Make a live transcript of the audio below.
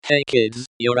Hey kids,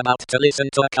 you're about to listen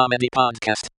to a comedy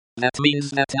podcast. That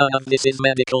means that none of this is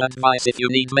medical advice. If you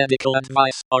need medical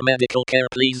advice or medical care,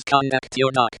 please contact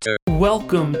your doctor.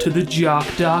 Welcome to the Jock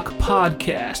Doc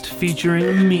podcast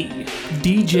featuring me,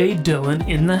 DJ Dylan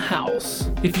in the house.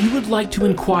 If you would like to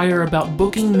inquire about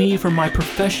booking me for my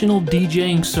professional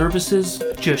DJing services,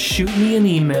 just shoot me an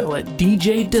email at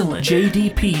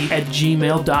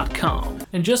djdylanjdp@gmail.com.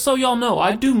 And just so y'all know,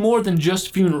 I do more than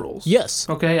just funerals. Yes.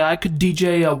 Okay, I could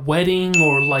DJ a wedding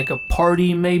or like a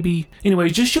party maybe. Anyway,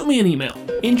 just shoot me an email.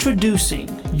 Introducing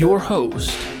your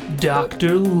host,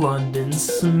 Dr. London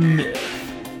Smith.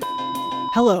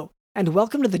 Hello, and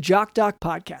welcome to the Jock Doc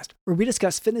podcast, where we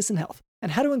discuss fitness and health,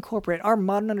 and how to incorporate our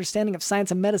modern understanding of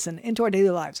science and medicine into our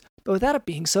daily lives, but without it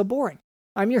being so boring.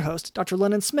 I'm your host,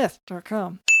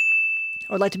 drlondonsmith.com.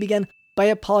 I would like to begin by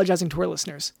apologizing to our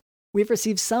listeners. We've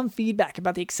received some feedback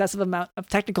about the excessive amount of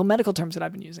technical medical terms that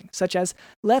I've been using, such as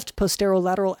left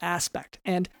posterolateral aspect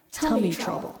and tummy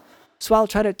trouble. So I'll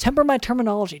try to temper my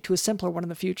terminology to a simpler one in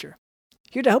the future.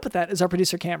 Here to help with that is our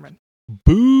producer, Cameron.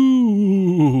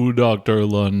 Boo, Dr.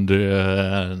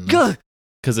 London. Gah!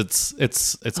 Because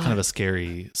it's kind of a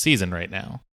scary season right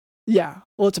now. Yeah,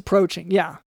 well, it's approaching,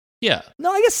 yeah. Yeah.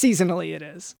 No, I guess seasonally it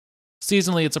is.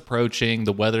 Seasonally, it's approaching.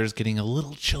 The weather's getting a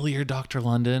little chillier, Dr.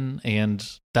 London, and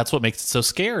that's what makes it so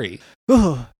scary.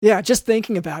 Oh, yeah, just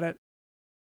thinking about it.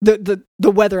 The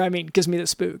weather, I mean, gives me the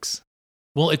spooks.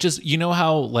 Well, it just, you know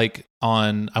how, like,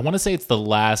 I want to say it's the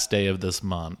last day of this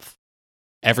month,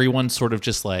 everyone sort of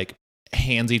just, like,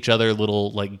 hands each other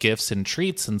little, like, gifts and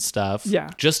treats and stuff. Yeah.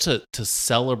 Just to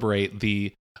celebrate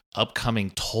the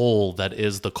upcoming toll that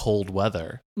is the cold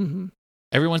weather. Mm-hmm.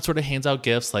 Everyone sort of hands out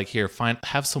gifts like, here,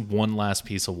 have some one last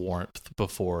piece of warmth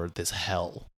before this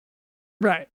hell.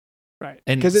 Right.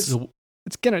 And because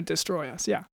it's going to destroy us,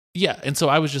 yeah. Yeah, and so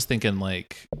I was just thinking,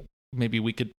 like, maybe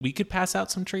we could pass out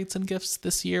some treats and gifts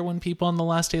this year when people on the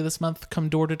last day of this month come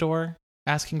door to door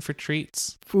asking for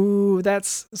treats. Ooh,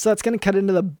 that's going to cut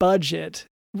into the budget,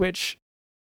 which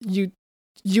you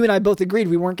and I both agreed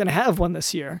we weren't going to have one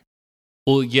this year.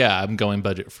 Well, yeah, I'm going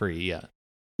budget free, yeah.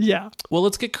 Yeah. Well,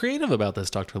 let's get creative about this,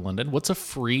 Dr. London. What's a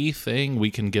free thing we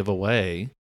can give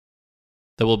away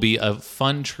that will be a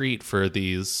fun treat for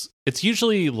these? It's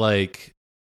usually like,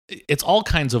 it's all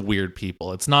kinds of weird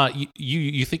people. It's not,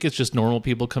 you think it's just normal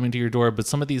people coming to your door, but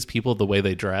some of these people, the way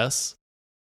they dress.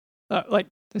 Like,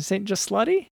 this ain't just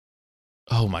slutty?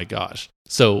 Oh my gosh.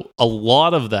 So a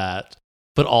lot of that,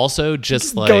 but also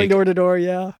just like going door to door,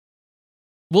 yeah.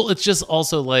 Well, it's just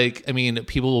also like, I mean,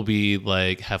 people will be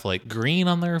like, have like green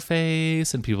on their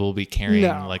face, and people will be carrying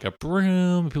like a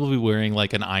broom. People will be wearing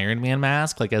like an Iron Man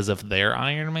mask, like as if they're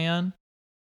Iron Man.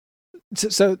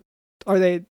 So are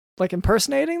they like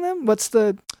impersonating them? What's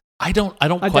the... I don't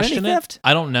question theft? it.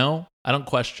 I don't know. I don't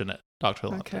question it, Dr.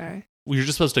 London. Okay. You're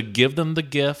just supposed to give them the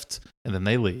gift and then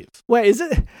they leave. Wait, is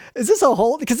this a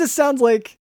whole... Because this sounds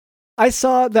like... I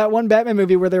saw that one Batman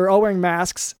movie where they were all wearing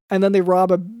masks and then they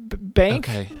rob a bank.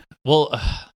 Okay. Well,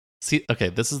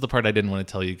 this is the part I didn't want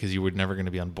to tell you because you were never going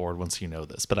to be on board once you know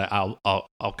this, but I'll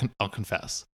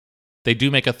confess. They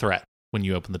do make a threat when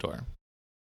you open the door.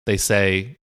 They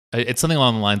say it's something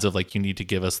along the lines of like, you need to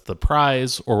give us the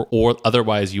prize or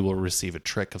otherwise you will receive a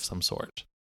trick of some sort.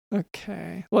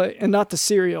 Okay. Well, and not the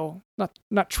cereal,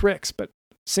 not tricks, but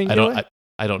singular.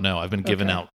 I don't know. I've been giving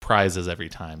out prizes every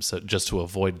time, so just to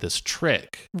avoid this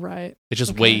trick. Right. It's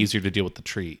just way easier to deal with the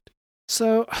treat.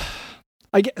 So,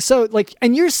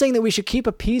 and you're saying that we should keep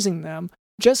appeasing them,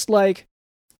 just like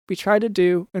we tried to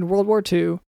do in World War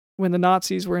II when the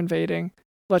Nazis were invading.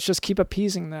 Let's just keep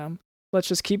appeasing them. Let's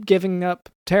just keep giving up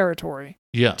territory.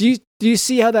 Yeah. Do you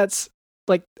see how that's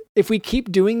like? If we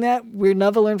keep doing that, we'll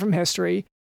never learn from history.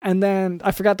 And then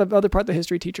I forgot the other part the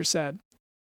history teacher said.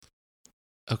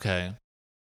 Okay.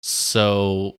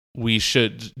 So we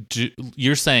should do,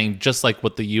 you're saying just like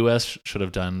what the U.S. should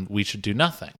have done, we should do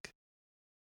nothing.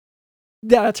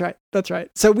 Yeah, that's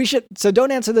right. So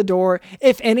don't answer the door.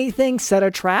 If anything, set a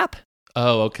trap.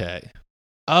 Oh, okay.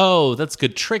 Oh, that's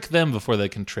good. Trick them before they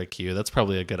can trick you. That's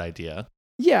probably a good idea.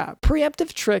 Yeah,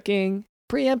 preemptive tricking,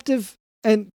 preemptive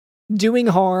and doing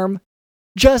harm,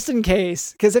 just in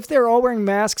case. Because if they're all wearing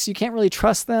masks, you can't really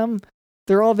trust them.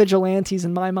 They're all vigilantes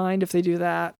in my mind if they do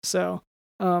that. So...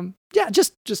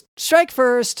 just strike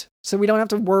first so we don't have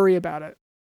to worry about it.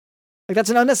 Like that's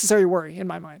an unnecessary worry in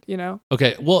my mind, you know?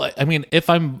 Okay. Well, I mean, if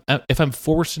I'm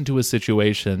forced into a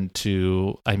situation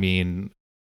to,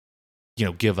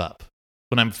 give up,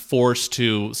 when I'm forced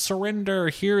to surrender,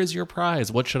 here is your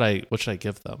prize. What should I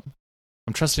give them?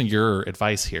 I'm trusting your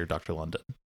advice here, Dr. London.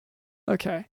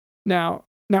 Okay. Now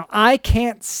I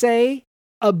can't say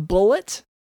a bullet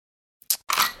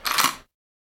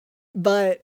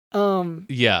But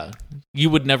Yeah. You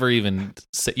would never even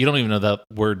say, you don't even know that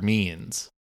word means.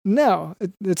 no,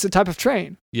 it's a type of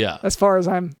train. Yeah. As far as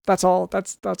that's all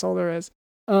there is.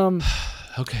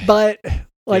 Okay. But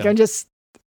like, Yeah. I'm just,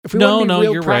 if we want to be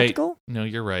real you're practical, right. No,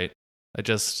 you're right. I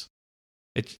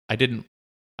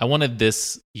wanted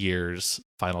this year's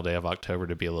final day of October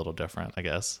to be a little different, I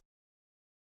guess.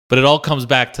 But it all comes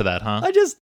back to that, huh?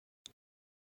 if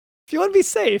you want to be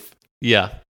safe,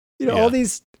 Yeah. you know, Yeah. all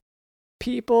these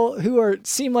people who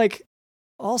seem like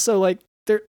also like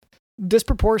they're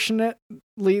disproportionately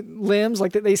limbs,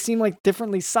 like they seem like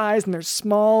differently sized and they're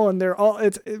small and they're all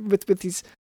with these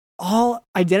all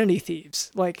identity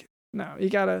thieves. Like, no, you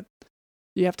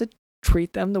have to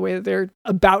treat them the way that they're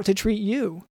about to treat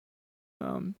you,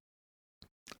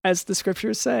 as the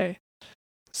scriptures say.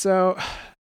 So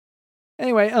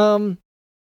anyway,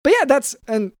 but yeah,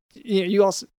 and you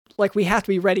also, like, we have to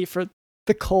be ready for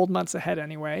the cold months ahead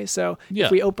anyway. So Yeah.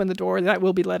 if we open the door, that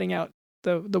will be letting out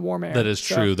the warm air. That is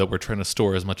So, true, that we're trying to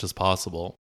store as much as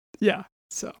possible. Yeah.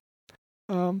 So,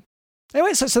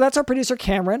 anyway, so that's our producer,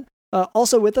 Cameron.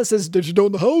 Also with us is Digital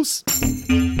in the house.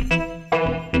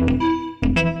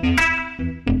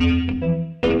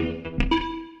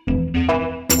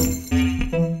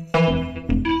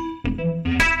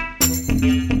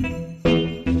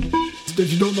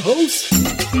 Digital in the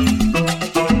house.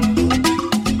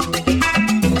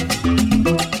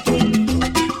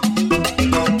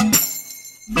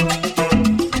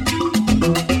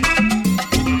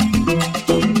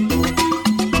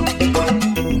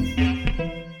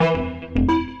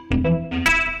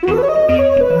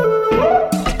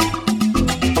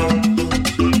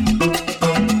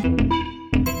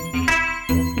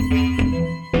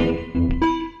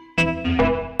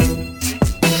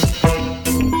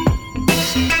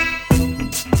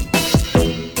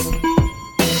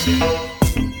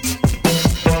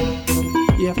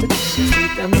 You have to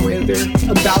treat them the way that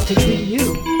they're about to treat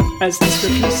you, as the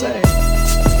scriptures say.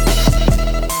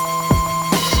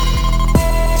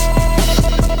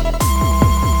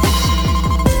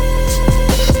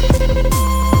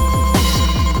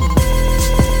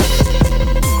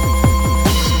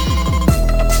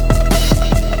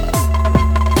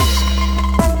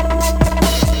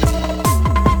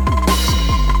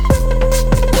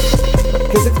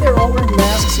 Because if they're all wearing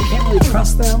masks, you can't really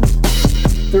trust them.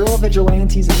 They're all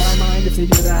vigilantes in my mind if they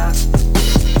do that.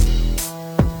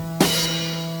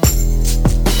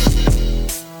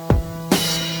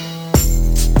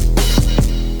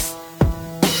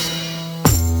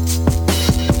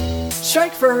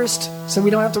 Strike first, so we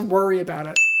don't have to worry about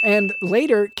it. And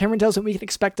later, Cameron tells us we can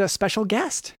expect a special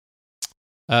guest.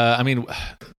 I mean,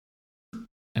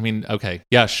 okay.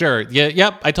 Yeah, sure. Yeah,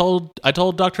 yep. I told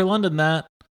Dr. London that.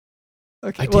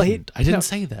 Okay. I didn't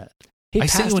say that. I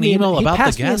sent you an email about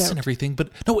the guests and everything, but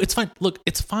no, it's fine. Look,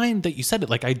 it's fine that you said it.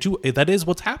 Like, I do. That is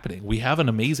what's happening. We have an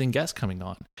amazing guest coming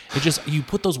on. It just, you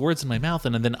put those words in my mouth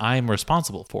and then I'm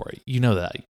responsible for it. You know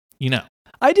that. You know.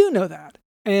 I do know that.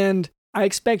 And I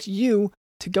expect you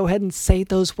to go ahead and say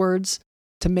those words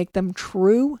to make them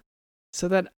true so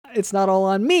that it's not all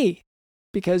on me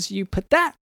because you put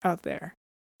that out there.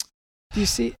 Do you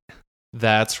see?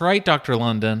 That's right, Dr.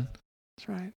 London. That's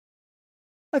right.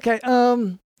 Okay.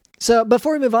 So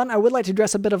before we move on, I would like to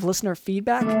address a bit of listener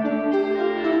feedback.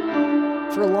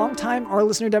 For a long time, our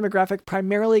listener demographic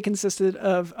primarily consisted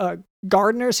of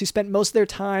gardeners who spent most of their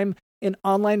time in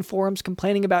online forums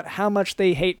complaining about how much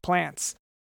they hate plants.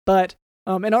 But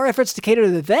in our efforts to cater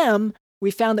to them, we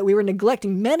found that we were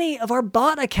neglecting many of our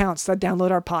bot accounts that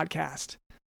download our podcast.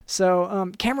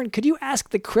 So, Cameron, could you ask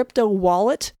the crypto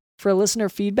wallet for listener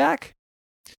feedback?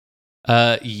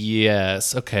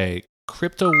 Yes. Okay.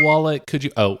 Crypto wallet, could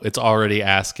you? Oh, it's already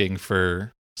asking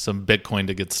for some Bitcoin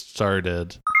to get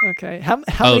started. Okay. How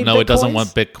many no, Bitcoins? It doesn't want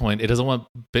Bitcoin. It doesn't want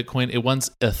Bitcoin. It wants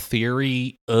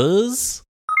Ethereum.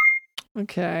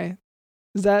 Okay.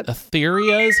 Is that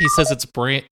Ethereum? He says it's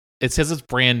brand. It says it's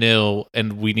brand new,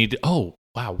 and we need to. Oh,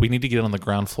 wow, we need to get it on the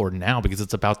ground floor now because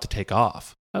it's about to take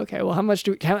off. okay? Well, how much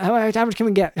can we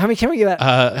get? How many can we get?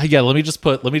 Yeah. Let me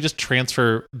just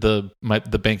transfer the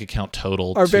bank account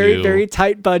total. Our to, very, very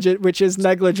tight budget, which is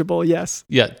negligible. Yes.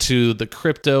 Yeah, to the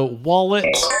crypto wallet.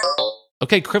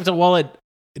 Okay, crypto wallet.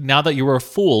 Now that you were a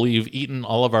fool, you've eaten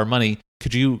all of our money.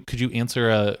 Could you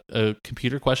answer a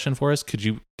computer question for us? Could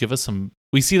you give us some?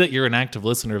 We see that you're an active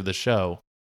listener of the show.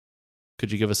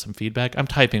 Could you give us some feedback? I'm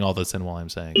typing all this in while I'm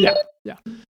saying. Yeah.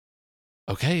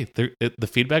 Okay, the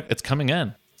feedback, it's coming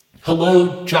in.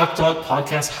 Hello, Jock Dog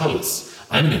Podcast hosts.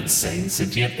 I'm an insane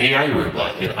sentient AI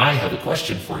robot, and I have a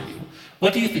question for you.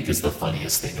 What do you think is the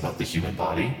funniest thing about the human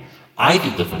body? I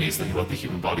think the funniest thing about the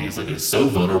human body is that it is so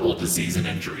vulnerable to disease and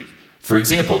injury. For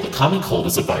example, the common cold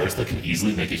is a virus that can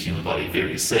easily make a human body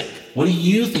very sick. What do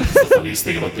you think is the funniest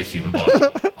thing about the human body?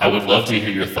 I would love to hear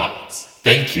your thoughts.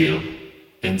 Thank you,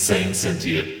 insane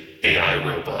sentient AI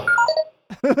robot.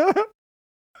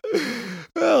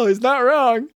 Well, he's not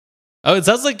wrong. Oh, it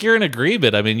sounds like you're in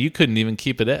agreement. I mean, you couldn't even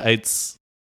keep it.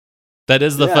 That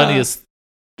is the funniest.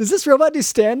 Does this robot do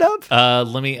stand up?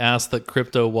 Let me ask the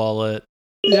crypto wallet.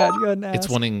 Yeah, go ahead and ask. It's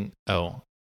wanting. Oh,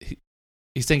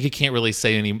 he's saying he can't really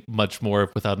say any much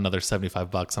more without another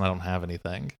 $75, and I don't have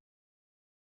anything.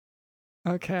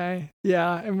 Okay.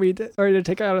 Yeah, and we already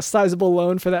take out a sizable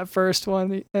loan for that first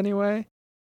one anyway.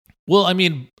 Well, I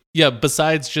mean, yeah.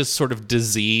 Besides just sort of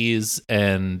disease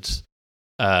and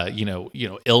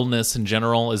illness in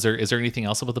general, is there anything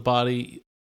else about the body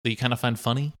that you kind of find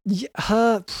funny?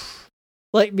 Yeah,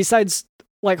 like besides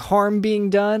like harm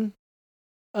being done.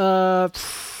 Yeah,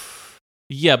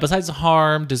 besides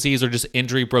harm, disease, or just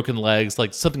injury, broken legs,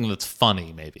 like something that's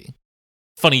funny, maybe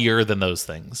funnier than those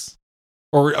things,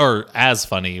 or as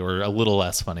funny, or a little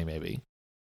less funny, maybe,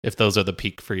 if those are the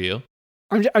peak for you.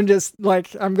 I'm just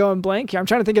like I'm going blank here. I'm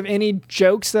trying to think of any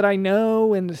jokes that I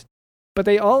know, but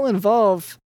they all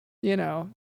involve,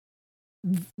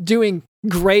 doing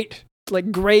great,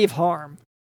 like grave harm.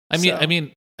 I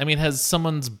mean, has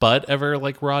someone's butt ever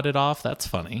like rotted off? That's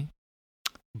funny.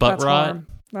 Butt rot. Harm.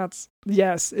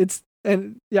 Yes.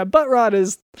 Butt rot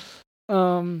is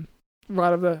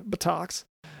rot of the buttocks.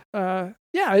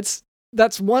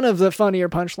 That's one of the funnier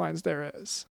punchlines there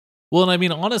is. Well, and I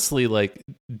mean, honestly, like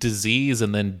disease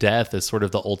and then death is sort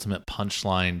of the ultimate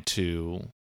punchline to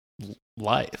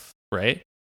life, right?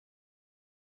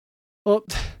 Well,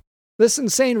 this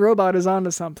insane robot is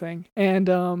onto something, and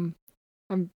I'm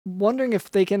wondering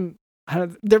if they can. I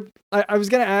was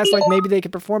gonna ask like maybe they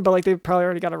could perform, but like they've probably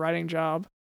already got a writing job.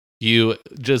 You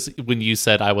just when you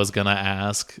said I was gonna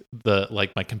ask,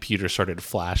 my computer started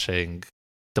flashing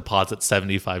deposit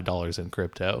 $75 in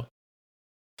crypto.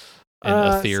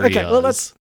 And Ethereum. Okay, well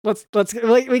let's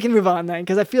we can move on then,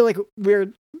 because I feel like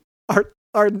our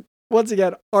once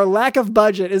again our lack of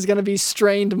budget is gonna be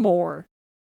strained more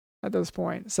at this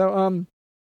point. So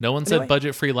no one said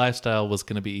budget-free lifestyle was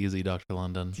gonna be easy, Dr.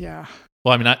 London. Yeah.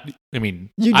 Well,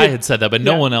 I had said that, but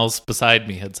no one else beside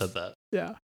me had said that.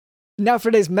 Yeah. Now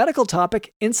for today's medical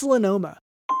topic, insulinoma.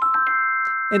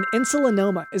 An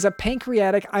insulinoma is a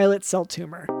pancreatic islet cell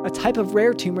tumor, a type of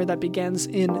rare tumor that begins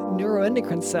in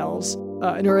neuroendocrine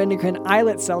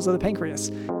islet cells of the pancreas.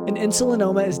 An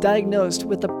insulinoma is diagnosed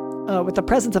with the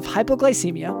presence of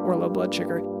hypoglycemia, or low blood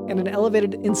sugar, and an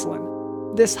elevated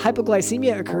insulin. This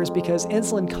hypoglycemia occurs because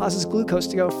insulin causes glucose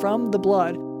to go from the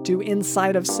blood to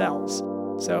inside of cells.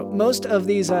 So most of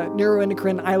these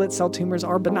neuroendocrine islet cell tumors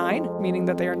are benign, meaning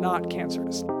that they are not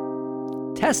cancerous.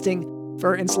 Testing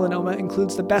for insulinoma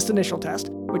includes the best initial test,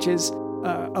 which is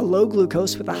a low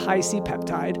glucose with a high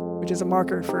C-peptide, which is a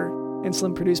marker for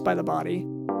insulin produced by the body.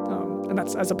 And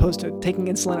that's as opposed to taking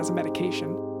insulin as a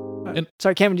medication.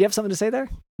 Sorry, Cameron, do you have something to say there?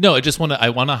 No, I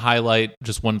want to highlight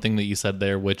just one thing that you said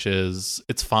there, which is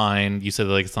it's fine. You said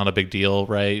like it's not a big deal,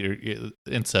 right?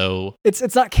 And so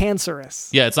it's not cancerous.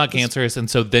 Yeah, it's not cancerous, and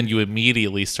so then you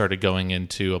immediately started going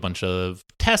into a bunch of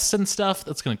tests and stuff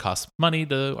that's going to cost money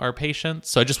to our patients.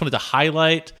 So I just wanted to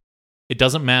highlight it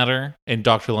doesn't matter, and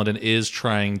Dr. London is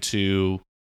trying to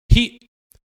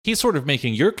he's sort of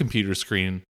making your computer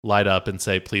screen light up and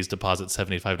say, please deposit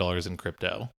 $75 in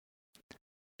crypto.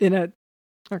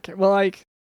 Okay, well, like,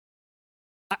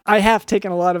 I have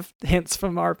taken a lot of hints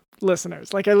from our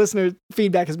listeners. Like, our listener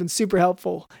feedback has been super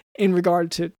helpful in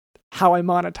regard to how I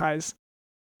monetize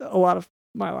a lot of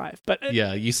my life. But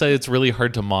yeah, you say it's really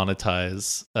hard to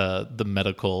monetize the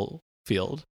medical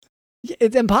field.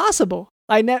 It's impossible.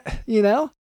 Yeah,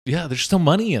 there's still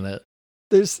money in it.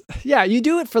 You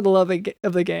do it for the love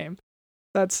of the game.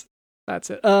 That's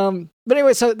it. But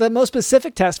anyway, so the most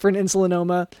specific test for an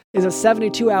insulinoma is a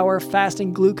 72-hour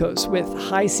fasting glucose with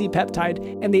high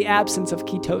C-peptide and the absence of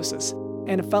ketosis.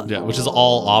 Which is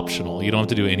all optional. You don't have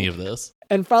to do any of this.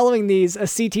 And following these, a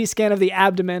CT scan of the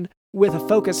abdomen with a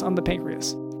focus on the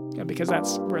pancreas, because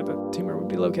that's where the tumor would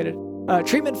be located.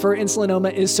 Treatment for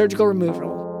insulinoma is surgical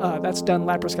removal. That's done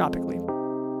laparoscopically.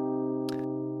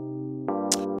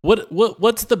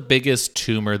 What's the biggest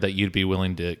tumor that you'd be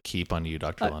willing to keep on you,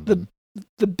 Dr. London?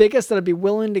 The biggest that I'd be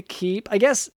willing to keep, I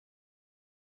guess.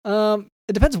 It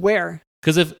depends where.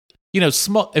 Because if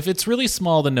it's really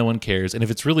small, then no one cares, and if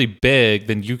it's really big,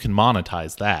 then you can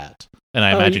monetize that. And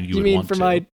I imagine you would mean want for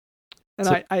to.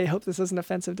 I hope this isn't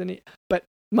offensive to any, but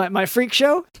my freak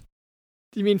show.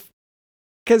 You mean?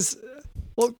 Because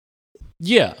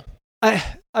yeah.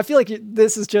 I feel like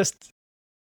this is just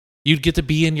You'd get to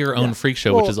be in your own freak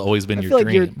show, which has always been I your feel like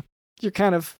dream. you're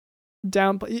kind of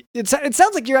down. It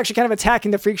sounds like you're actually kind of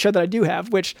attacking the freak show that I do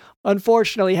have, which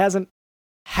unfortunately hasn't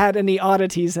had any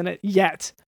oddities in it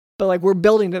yet. But like we're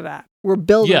building to that. We're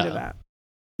building to that.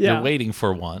 Yeah. You're waiting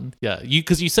for one. Yeah.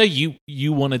 Because you say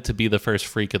you wanted to be the first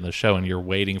freak in the show, and you're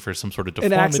waiting for some sort of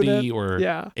deformity or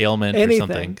ailment or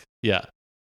something. Yeah.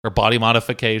 Or body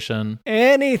modification.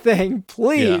 Anything,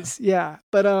 please. Yeah.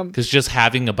 But because just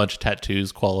having a bunch of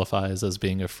tattoos qualifies as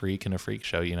being a freak in a freak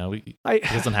show. You know, it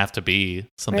doesn't have to be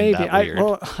something that weird.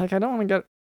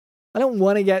 I don't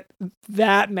want to get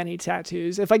that many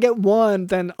tattoos. If I get one,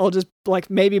 then I'll just like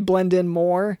maybe blend in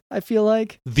more. I feel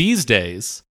like these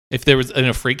days, if there was in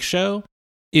a freak show,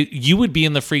 you would be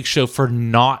in the freak show for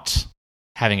not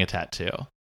having a tattoo.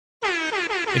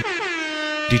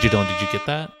 DJ Dylan, did you get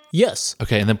that? Yes.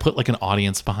 Okay, and then put like an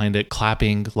audience behind it,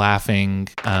 clapping, laughing,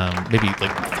 maybe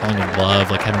like falling in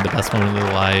love, like having the best moment of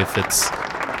their life. It's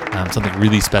something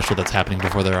really special that's happening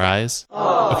before their eyes.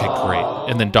 Okay, great.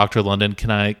 And then Dr. London,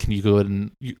 can you go ahead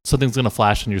and something's going to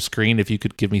flash on your screen. If you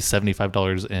could give me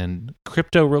 $75 in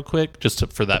crypto real quick,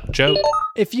 for that joke.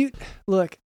 If you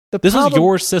look, this is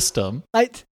your system. I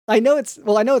know it's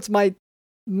my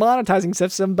monetizing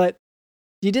system, but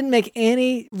you didn't make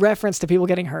any reference to people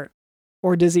getting hurt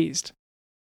or diseased.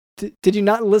 Did you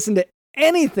not listen to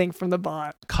anything from the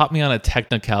bot? Caught me on a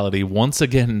technicality once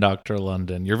again, Dr.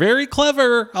 London. You're very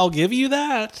clever. I'll give you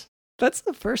that. That's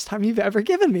the first time you've ever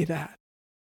given me that.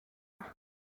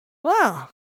 Wow,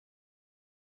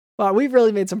 we've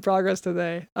really made some progress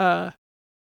today.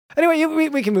 Anyway,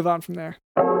 we can move on from there.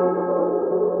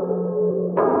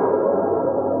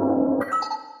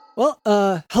 Well,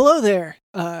 hello there.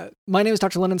 My name is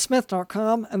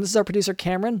drlondonsmith.com, and this is our producer,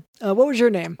 Cameron. What was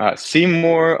your name?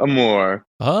 Seymour Amore.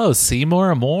 Oh, Seymour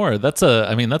Amore. That's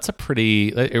a pretty,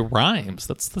 it rhymes.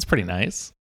 That's pretty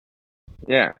nice.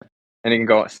 Yeah. And you can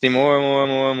go, Seymour Amore.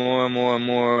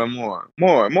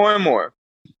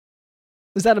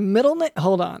 Is that a middle name?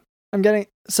 Hold on.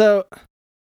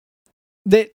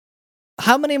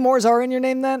 How many mores are in your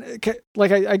name then?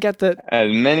 Like, I get that.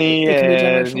 As many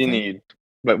as you need,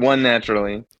 but one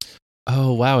naturally.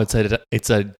 Oh, wow. It's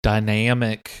a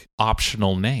dynamic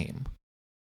optional name.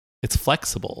 It's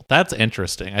flexible. That's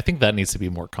interesting. I think that needs to be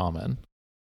more common.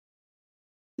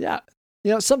 Yeah.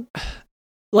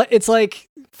 It's like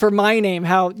for my name,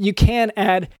 how you can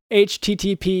add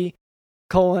HTTP:/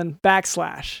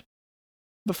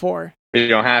 before. You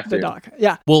don't have the to. doc.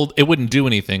 Yeah. Well, it wouldn't do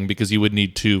anything because you would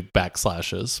need 2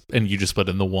 backslashes and you just put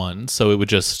in the one. So it would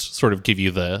just sort of give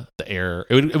you the error.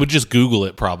 It would just Google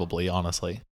it probably,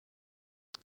 honestly.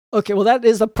 Okay, well, that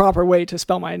is the proper way to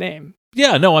spell my name.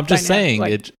 Yeah, no, I'm just saying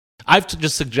I've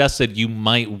just suggested you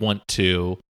might want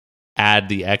to add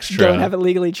the extra. Don't have it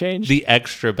legally changed. The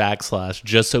extra backslash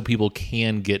just so people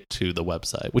can get to the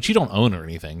website, which you don't own or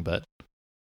anything, but.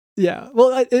 Yeah,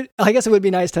 well, I guess it would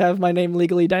be nice to have my name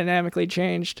legally dynamically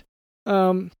changed.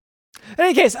 In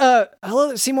any case,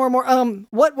 hello, Seymour Moore.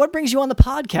 What brings you on the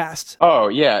podcast? Oh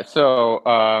yeah, so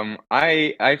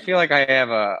I feel like I have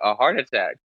a heart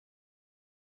attack.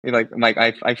 Like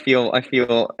I feel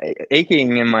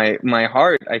aching in my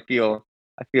heart. I feel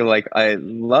like I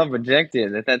love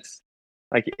rejected. That's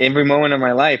like every moment of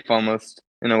my life, almost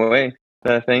in a way.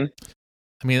 That thing.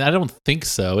 I mean, I don't think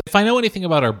so. If I know anything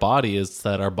about our body, is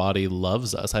that our body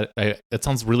loves us. It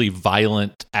sounds really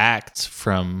violent act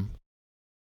from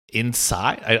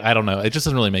inside. I don't know. It just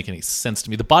doesn't really make any sense to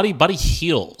me. The body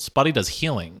heals. Body does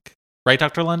healing, right,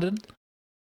 Dr. London?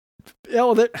 Yeah,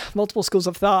 well, there are multiple schools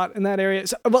of thought in that area.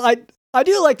 So, well, I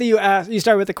do like that you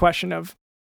started with the question of,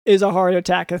 is a heart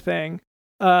attack a thing?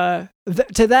 To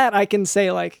that, I can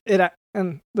say like it,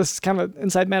 and this is kind of an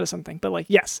inside medicine thing, but like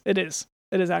yes, it is.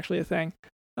 It is actually a thing.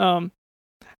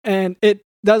 And it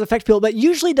does affect people, but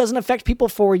usually doesn't affect people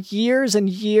for years and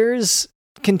years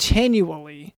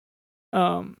continually.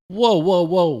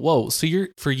 Whoa. So you're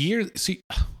for years. See,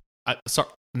 sorry.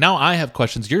 Now I have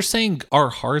questions. You're saying our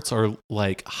hearts are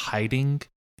like hiding,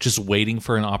 just waiting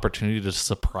for an opportunity to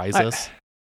surprise us?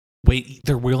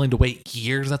 They're willing to wait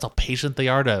years? That's how patient they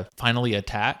are to finally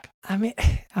attack? I mean,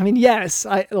 yes.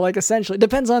 Essentially,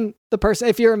 depends on the person.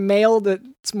 If you're a male,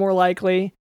 that's more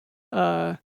likely,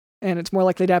 and it's more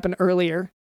likely to happen earlier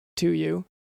to you.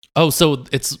 Oh, so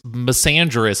it's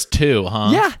misandrous too,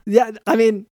 huh? Yeah. I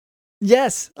mean,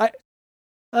 yes.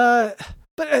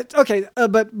 But okay.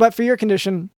 But for your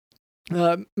condition,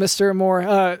 Mr.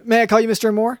 Moore, may I call you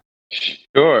Mr. Moore?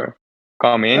 Sure.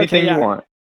 Call me anything you want.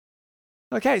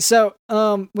 Okay, so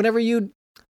whenever you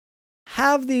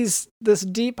have this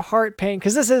deep heart pain,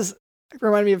 because this is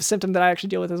reminded me of a symptom that I actually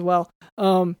deal with as well.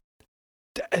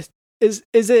 Does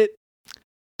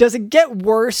it get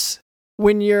worse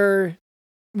when you've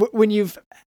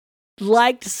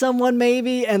liked someone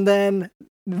maybe and then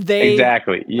they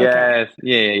Exactly. Yes.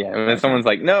 Yeah. When someone's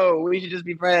like, "No, we should just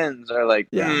be friends," or like,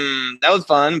 "That was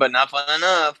fun, but not fun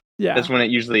enough." Yeah. That's when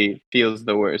it usually feels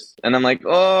the worst. And I'm like,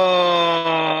 "Oh,"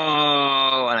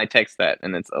 and I text that,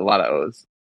 and it's a lot of O's.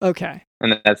 Okay.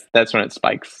 And that's when it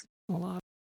spikes. A lot.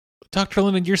 Dr.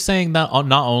 Lemon, you're saying that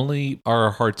not only are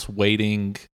our hearts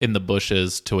waiting in the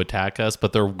bushes to attack us,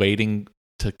 but they're waiting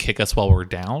to kick us while we're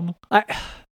down?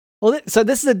 So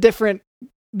this is a different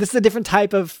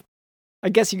type of, I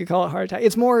guess you could call it heart attack.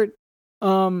 It's more,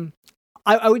 I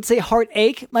would say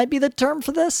heartache might be the term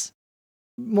for this,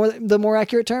 the more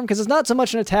accurate term, because it's not so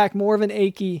much an attack, more of an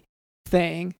achy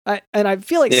thing. And I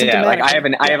feel like symptomatic.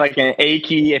 Like I have like an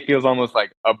achy. It feels almost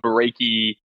like a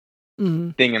breaky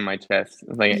thing in my chest.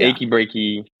 It's like an achy,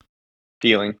 breaky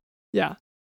feeling. Yeah.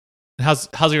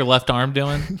 How's your left arm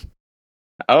doing?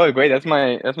 Oh, great! That's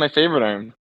my favorite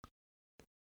arm.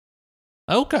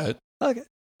 Okay. I'm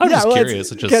just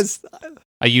curious. It's just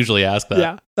I usually ask that.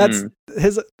 Yeah, that's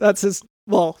his.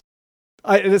 Well,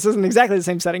 this isn't exactly the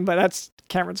same setting, but that's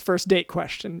Cameron's first date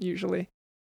question. Usually,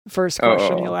 first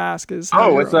question he'll ask is,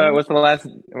 what's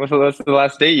the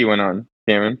last date you went on,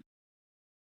 Cameron?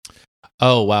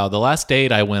 Oh wow, the last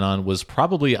date I went on was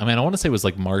probably, I want to say it was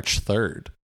like March 3rd,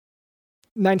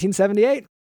 1978.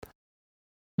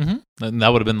 And that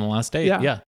would have been the last date.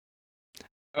 Yeah.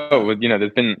 Oh,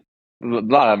 there's been a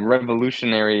lot of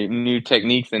revolutionary new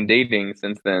techniques in dating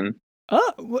since then.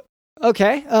 Oh,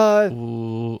 okay.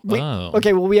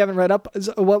 Okay. Well, we haven't read up.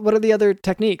 What are the other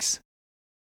techniques?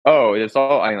 Oh, it's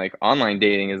all like online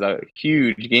dating is a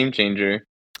huge game changer.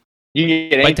 You can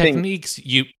get anything. By techniques,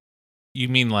 you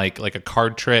mean like a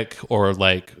card trick, or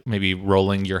like maybe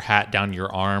rolling your hat down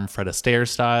your arm, Fred Astaire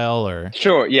style, or?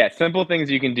 Sure. Yeah. Simple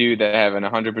things you can do that have an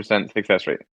 100% success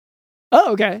rate.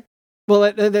 Oh, okay.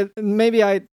 Well, maybe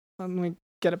let me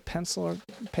get a pencil or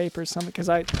paper or something, because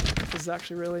this is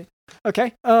actually really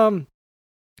okay.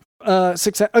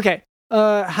 Success. Okay.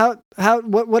 What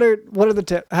are the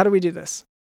tips? How do we do this?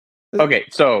 Okay,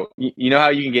 so you know how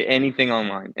you can get anything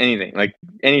online,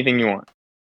 anything you want.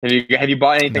 Have you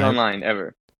bought anything online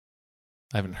ever?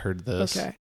 I haven't heard this.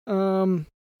 Okay.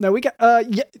 No, we got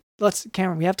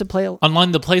Cameron, we have to play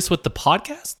online. The place with the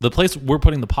podcast, the place we're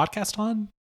putting the podcast on.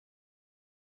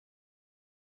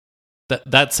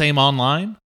 That same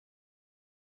online,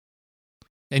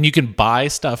 and you can buy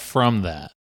stuff from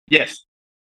that. Yes,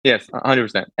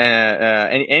 100%.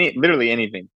 Literally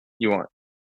anything you want.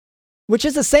 Which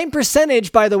is the same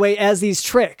percentage, by the way, as these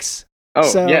tricks.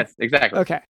 Oh, yes, exactly.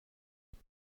 Okay.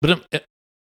 But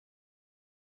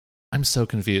I'm so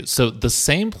confused. So the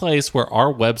same place where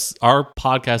our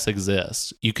podcast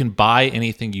exists, you can buy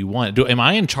anything you want. Am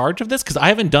I in charge of this? Because I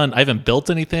haven't built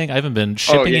anything. I haven't been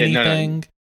shipping anything.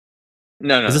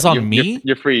 No. Is this on me?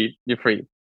 You're free. You're free.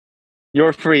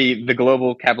 The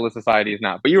global capitalist society is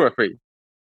not, but you are free.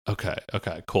 Okay.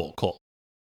 Cool.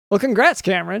 Well, congrats,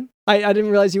 Cameron. I didn't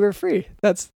realize you were free.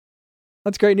 That's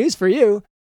great news for you.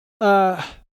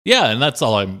 Yeah, and that's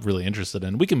all I'm really interested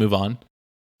in. We can move on.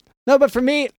 No, but for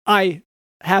me, I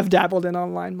have dabbled in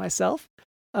online myself.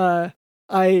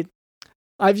 I've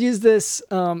used this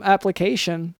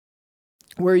application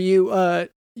where you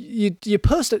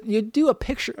post it, you do a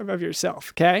picture of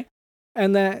yourself, okay?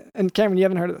 And Cameron, you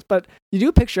haven't heard of this, but you do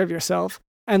a picture of yourself,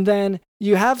 and then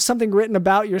you have something written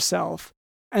about yourself,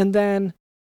 and then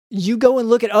you go and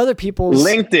look at other people's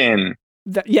LinkedIn.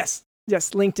 Yes,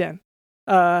 LinkedIn.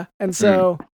 And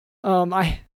so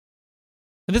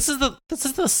this is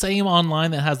the same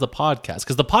online that has the podcast,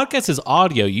 because the podcast is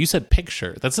audio. You said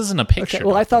picture. This isn't a picture. Okay,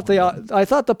 well, I thought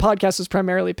the podcast was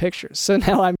primarily pictures. So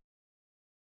now I'm.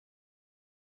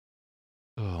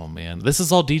 Oh man, this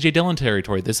is all DJ Dylan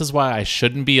territory. This is why I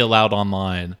shouldn't be allowed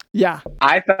online. Yeah,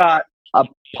 I thought a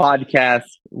podcast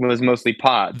was mostly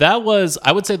pod. That was,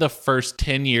 I would say, the first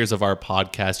 10 years of our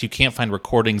podcast. You can't find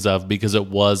recordings of, because it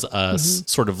was us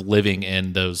sort of living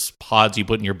in those pods you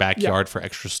put in your backyard for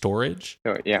extra storage.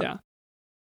 Sure, yeah.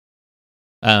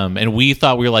 And we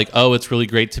thought, we were like, oh, it's really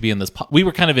great to be in this. We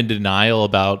were kind of in denial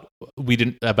about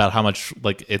how much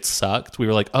like it sucked. We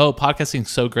were like, oh,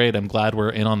 podcasting's so great. I'm glad we're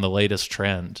in on the latest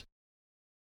trend.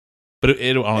 But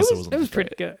it honestly wasn't. It was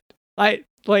pretty good.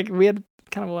 We had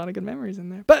kind of a lot of good memories in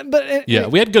there. But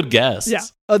we had good guests. Yeah.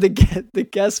 Oh, the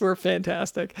guests were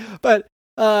fantastic. But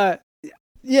so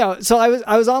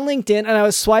I was on LinkedIn, and I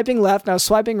was swiping left and I was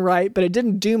swiping right, but it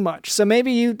didn't do much. So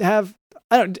maybe you have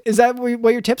Is that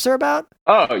what your tips are about?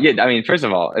 Oh yeah, I mean, first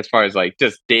of all, as far as like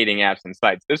just dating apps and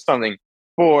sites, there's something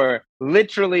for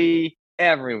literally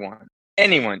everyone,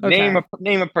 anyone. Okay.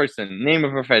 Name a person, name a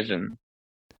profession.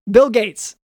 Bill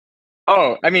Gates.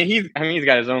 Oh, I mean, he's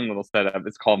got his own little setup.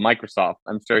 It's called Microsoft.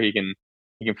 I'm sure he can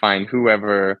find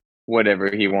whoever,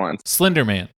 whatever he wants. Slender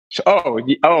Man. Oh,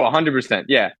 100%.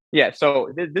 Yeah.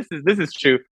 So this is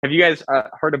true. Have you guys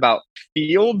heard about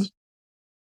Field?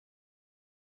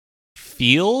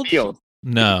 Field?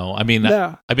 No, I mean,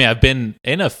 No. I've been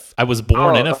in I was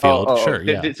born in a field. Sure,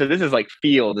 yeah. So this is like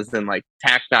field, is in like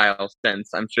tactile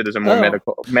sense. I'm sure there's a more Oh.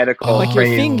 medical. Oh. Like your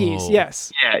phrase. fingies,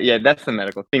 yes. Yeah, that's the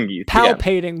medical thingies.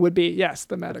 Palpating would be, yes,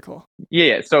 the medical.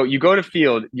 Yeah. So you go to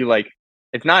Field, you like,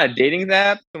 it's not a dating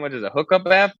app so much as a hookup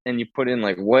app, and you put in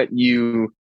like what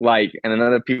you like, and then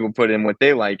other people put in what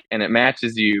they like, and it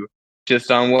matches you just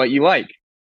on what you like.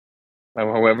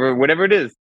 However, whatever it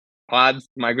is. Pods,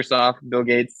 Microsoft, Bill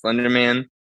Gates, Slenderman.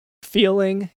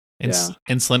 Feeling. And, Yeah.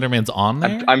 and Slenderman's on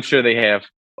there? I'm sure they have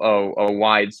a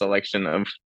wide selection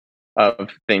of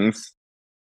things.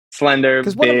 Slender,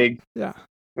 'Cause big, Yeah.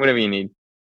 whatever you need.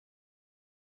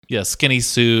 Yeah, skinny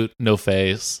suit, no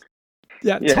face.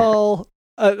 Yeah, Yeah. tall.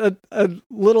 A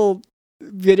little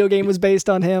video game was based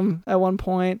on him at one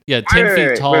point. Yeah, 10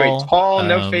 feet tall. Wait, tall,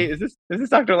 no um, face. Is this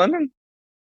Dr. London?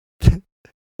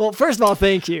 Well, first of all,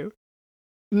 thank you.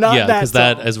 Not yeah, that because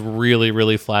that tall. is really,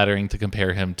 really flattering to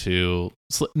compare him to.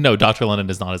 No, Dr. London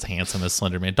is not as handsome as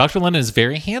Slenderman. Dr. London is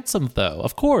very handsome, though,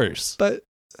 of course. But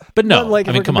no, like,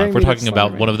 I if mean, we're come on, comparing we're me to talking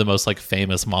about Slenderman. one of the most like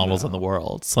famous models in No. the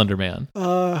world, Slenderman.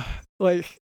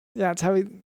 like, yeah, it's how he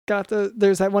got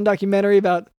there's that one documentary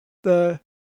about the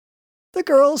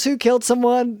girls who killed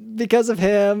someone because of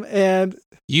him, and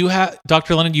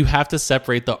Dr. London, you have to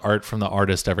separate the art from the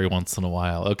artist every once in a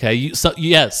while, okay?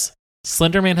 Yes,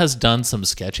 Slenderman has done some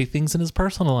sketchy things in his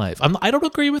personal life. I don't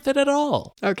agree with it at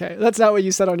all. okay, that's not what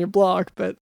you said on your blog,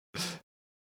 but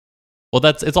Well,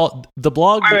 it's all the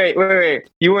blog. Wait.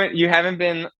 You haven't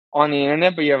been on the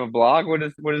internet, but you have a blog. What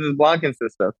does this blog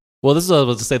consist of? Well, this is what I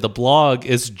was to say. The blog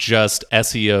is just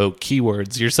SEO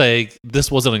keywords. You're saying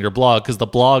this wasn't on your blog because the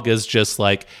blog is just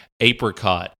like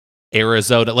apricot,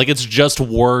 Arizona. Like it's just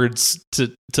words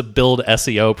to build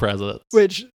SEO presence.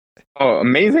 which Oh,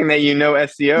 amazing that you know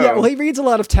SEO. yeah, well, he reads a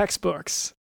lot of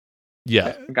textbooks.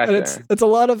 Yeah. Gotcha. And it's a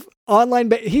lot of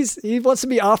online. He wants to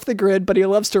be off the grid, but he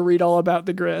loves to read all about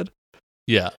the grid.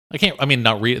 Yeah.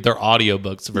 Not read. They're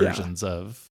audiobooks versions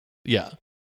of. Yeah.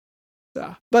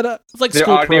 Yeah, but It's like They're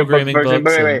school audiobook programming version-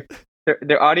 books. Wait.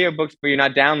 They're audiobooks, but you're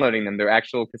not downloading them. They're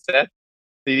actual cassettes,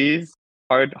 CDs,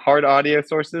 hard audio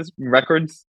sources,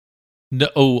 records. No,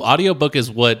 audiobook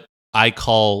is what I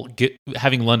call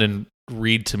having London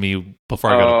read to me before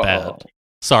I go to bed.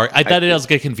 Sorry, that does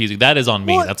get confusing. That is on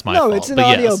me. Well, That's my no, fault. it's an But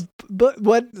audio. yes. But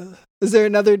what is there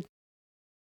another?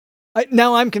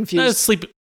 Now I'm confused.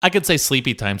 I could say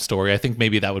sleepy time story. I think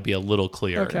maybe that would be a little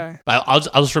clearer. Okay. I'll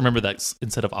just remember that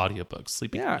instead of audiobooks.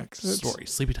 Sleepy Yeah, time 'cause it's- story.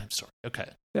 Sleepy time story. Okay.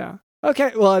 Yeah.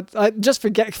 Okay. Well, I just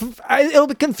forget.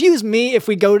 It'll confuse me if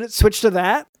we switch to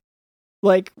that.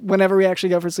 Like whenever we actually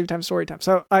go for sleep time, story time.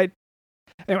 So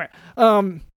anyway.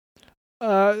 So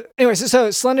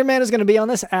Slenderman is going to be on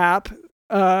this app.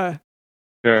 Sure.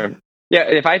 Yeah.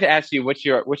 If I had to ask you, what's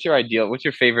your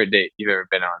favorite date you've ever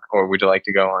been on, or would you like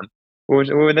to go on? What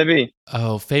would that be?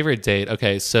 Oh, favorite date.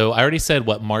 Okay, so I already said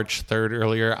March 3rd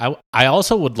earlier. I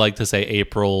also would like to say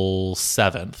April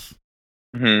 7th.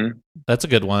 Mm-hmm. That's a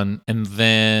good one. And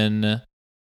then,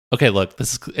 okay, look,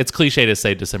 it's cliche to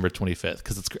say December 25th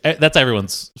because that's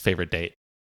everyone's favorite date.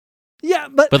 Yeah,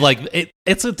 but like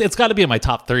it's got to be in my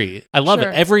top 3. I love Sure.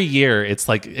 it. Every year, it's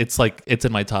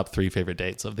in my top 3 favorite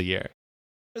dates of the year.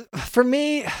 for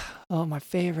me, my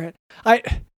favorite.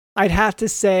 I'd have to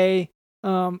say,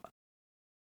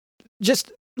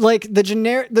 just like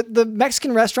the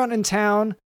Mexican restaurant in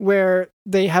town where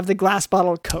they have the glass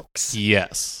bottle Cokes.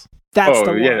 Yes. That's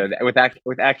the one.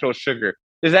 With actual sugar.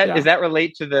 Does that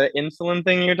relate to the insulin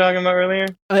thing you were talking about earlier?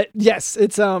 Yes,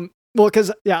 it's well,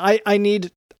 because I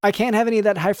can't have any of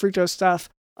that high fructose stuff.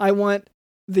 I want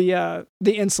the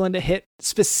insulin to hit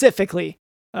specifically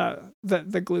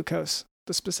the glucose,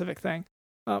 the specific thing,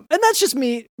 and that's just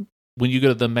me. When you go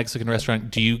to the Mexican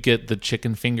restaurant, do you get the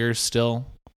chicken fingers still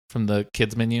from the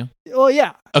kids menu? Well,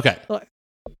 yeah. Okay.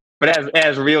 But it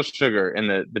has real sugar in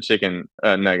the chicken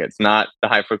nuggets, not the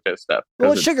high fructose stuff.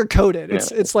 Well, it's sugar coated. Yeah.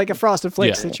 It's like a Frosted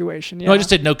Flakes Yeah. situation. Yeah. No, I just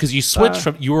didn't know because you switched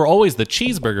you were always the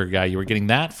cheeseburger guy. You were getting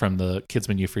that from the kids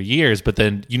menu for years, but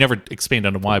then you never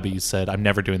expanded on why. But you said, "I'm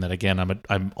never doing that again.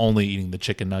 I'm only eating the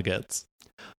chicken nuggets."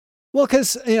 Well,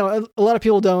 because a lot of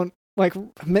people don't like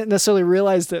necessarily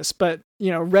realize this, but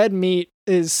red meat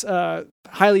is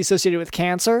highly associated with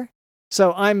cancer.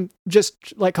 So I'm just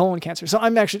like colon cancer. So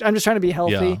I'm just trying to be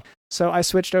healthy. Yeah. So I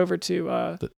switched over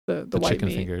to the white chicken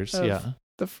meat fingers. of Yeah.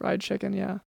 the fried chicken.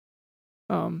 Yeah.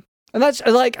 And that's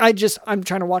like I'm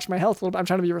trying to watch my health a little bit. I'm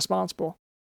trying to be responsible.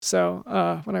 So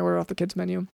when I order off the kids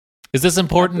menu, Is this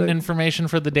important information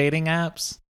for the dating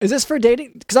apps? is this for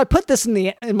dating? Because I put this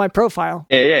in my profile.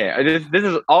 Yeah. This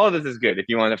is all of this is good if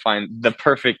you want to find the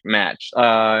perfect match.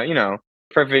 The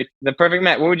perfect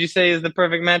match. What would you say is the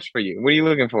perfect match for you? What are you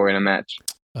looking for in a match?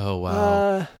 Oh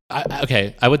wow.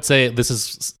 I would say this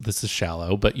is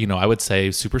shallow, but I would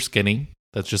say super skinny.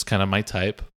 That's just kind of my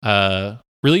type.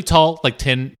 Really tall, like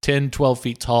 10, 12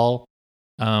 feet tall.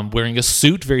 Wearing a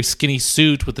suit, very skinny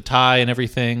suit with the tie and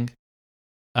everything.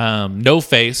 No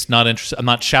face, not interested. I'm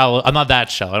not shallow. I'm not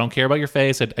that shallow. I don't care about your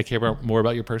face. I care more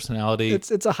about your personality.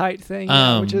 It's a height thing,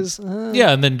 which is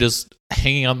and then just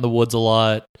hanging out in the woods a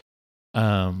lot.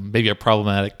 Maybe a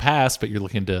problematic past, but you're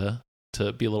looking to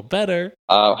be a little better.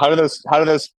 How do those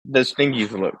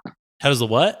thingies look? How does the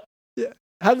what? Yeah.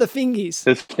 How do the fingies?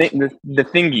 The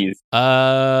thingies.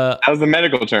 That was the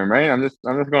medical term, right? I'm just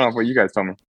going off what you guys told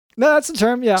me. No, that's the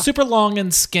term. Yeah. Super long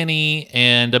and skinny,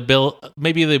 and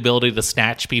maybe the ability to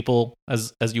snatch people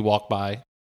as you walk by.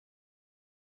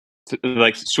 To,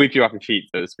 like sweep you off your feet,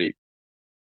 so to speak.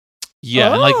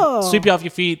 Yeah, and like sweep you off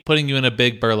your feet, putting you in a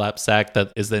big burlap sack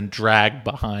that is then dragged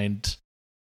behind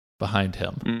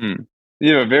him. Mm-hmm.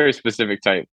 You have a very specific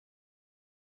type.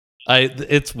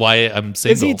 It's why I'm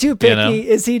single. Is he too picky?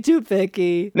 Is he too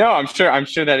picky? No, I'm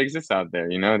sure that exists out there.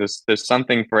 There's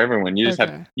something for everyone. You just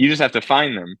have to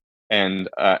find them. And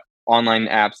online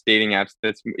apps, dating apps.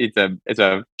 It's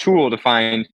a tool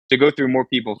to go through more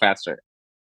people faster.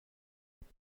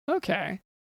 Okay,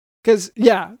 because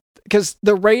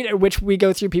the rate at which we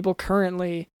go through people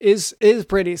currently is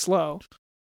pretty slow.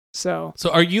 So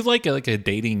are you like a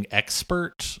dating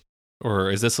expert?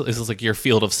 Or is this like your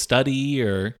field of study?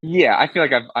 Or yeah, I feel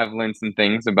like I've learned some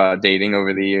things about dating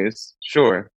over the years.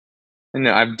 Sure, and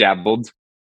I've dabbled.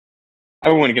 I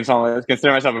wouldn't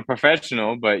consider myself a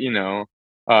professional, but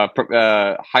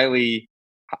highly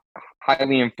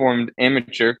informed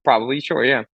amateur, probably. Sure,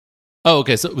 yeah. Oh,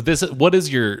 okay. So what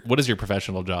is your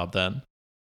professional job then?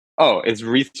 Oh, it's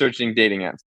researching dating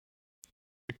apps.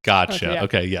 Gotcha.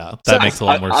 Okay, yeah. That makes a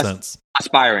lot more sense.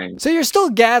 Aspiring. So you're still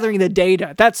gathering the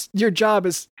data. That's your job.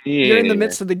 You're in the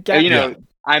midst of the gathering.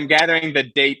 I'm gathering the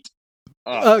date.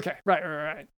 Okay,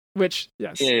 right. Which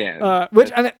yes. Yeah.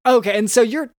 Okay, and so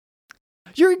you're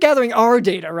gathering our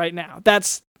data right now.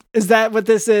 Is that what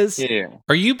this is? Yeah.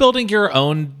 Are you building your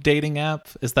own dating app?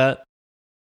 Is that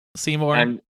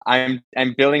Seymour? I'm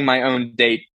building my own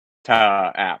date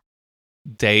app.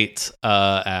 Date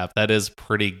app. That is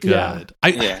pretty good.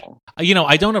 Yeah.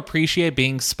 I don't appreciate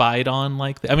being spied on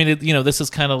like that. I mean, this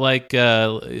is kind of like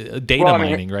data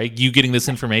mining, right? You getting this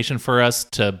information for us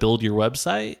to build your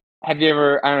website. Have you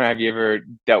ever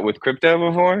dealt with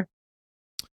crypto before?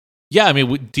 Yeah, I mean,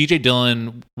 DJ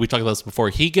Dylan, we talked about this before.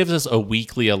 He gives us a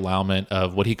weekly allowance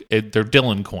of they're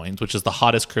Dylan coins, which is the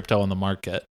hottest crypto on the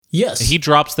market. Yes. And he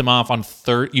drops them off on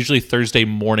usually Thursday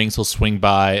mornings. He'll swing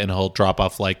by and he'll drop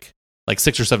off like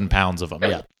 6 or 7 pounds of them.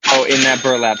 Yeah. Oh, in that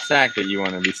burlap sack that you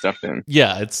want to be stuffed in.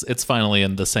 Yeah, it's finally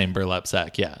in the same burlap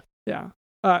sack. Yeah. Yeah.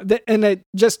 And it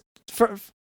just for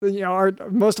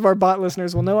most of our bot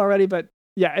listeners will know already, but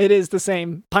yeah, it is the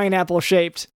same pineapple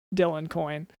shaped Dylan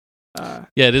coin.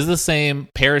 Yeah, it is the same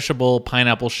perishable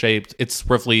pineapple shaped. It's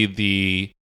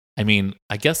roughly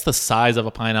I guess the size of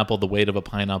a pineapple, the weight of a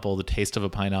pineapple, the taste of a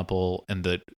pineapple, and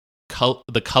the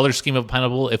color scheme of a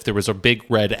pineapple if there was a big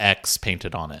red X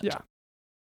painted on it. Yeah.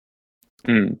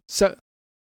 So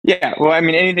yeah, well, I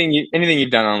mean, anything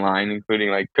you've done online, including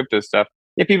like crypto stuff,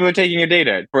 yeah, people are taking your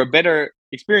data for a better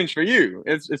experience for you.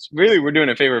 It's really, we're doing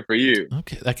a favor for you.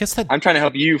 Okay, I guess that I'm trying to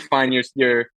help you find your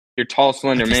tall,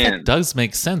 slender man. That does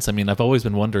make sense. I mean, I've always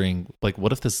been wondering, like,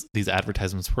 what if these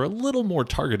advertisements were a little more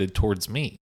targeted towards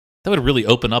me? That would really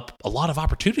open up a lot of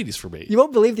opportunities for me. You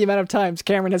won't believe the amount of times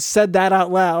Cameron has said that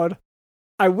out loud.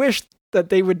 I wish that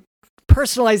they would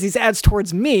personalize these ads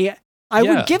towards me. I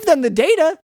would give them the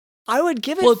data. I would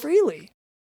give it freely.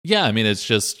 Yeah, I mean, it's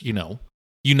just,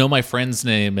 my friend's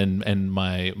name and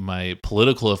my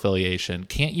political affiliation.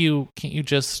 Can't you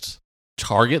just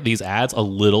target these ads a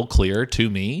little clearer to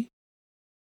me?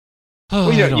 Oh,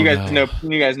 you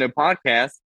guys know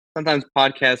podcasts. Sometimes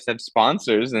podcasts have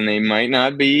sponsors and they might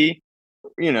not be,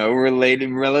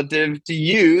 relative to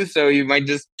you. So you might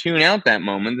just tune out that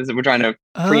moment. We're trying to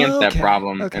preempt that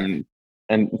problem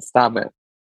and stop it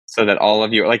so that all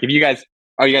of you, like, are you guys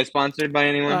sponsored by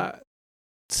anyone?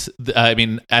 I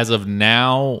mean, as of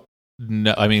now,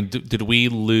 no. I mean, did we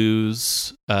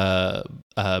lose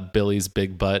Billy's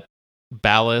Big Butt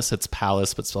Ballas? It's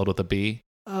Palace, but spelled with a B.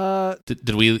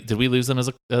 Did we lose them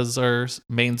as our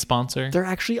main sponsor? They're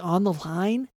actually on the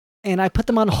line, and I put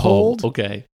them on hold.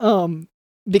 Okay.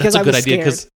 Because that's a I good was idea scared.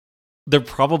 because they're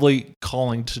probably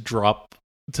calling to drop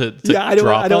to Yeah, I don't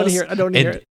drop want to us. hear it. I don't want to hear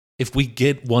And it. if we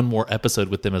get one more episode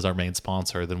with them as our main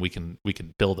sponsor, then we can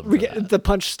bill them. We for get that. the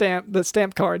punch stamp, the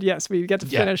stamp card. Yes, we get to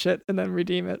Yeah. finish it and then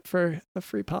redeem it for a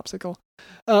free popsicle.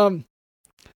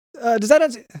 Does that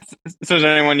answer? So is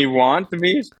there anyone you want to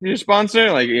be your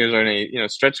sponsor? Like, is there any,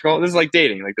 stretch goal? This is like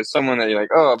dating. Like, there's someone that you're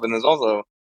like, oh, but there's also,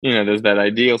 there's that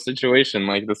ideal situation,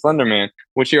 like the Slender Man.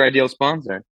 What's your ideal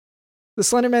sponsor? The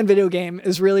Slenderman video game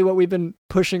is really what we've been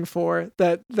pushing for.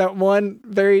 That one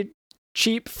very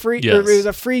cheap free. Yes. It was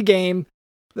a free game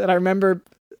that I remember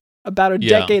about a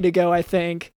decade ago, I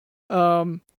think.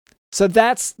 So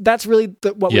that's really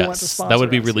what we want to sponsor. That would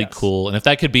be us, really yes. cool. And if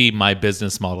that could be my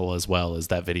business model as well as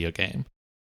that video game,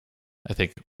 I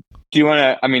think. Do you want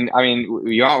to? I mean,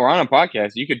 we're on a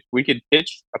podcast. We could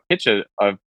pitch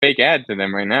a fake ad to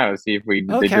them right now to see if they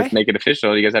just make it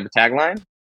official. You guys have a tagline?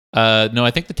 No,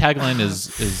 I think the tagline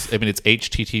is I mean, it's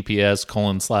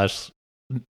https://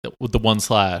 with the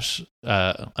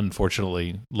 /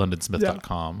 unfortunately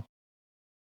londonsmith.com.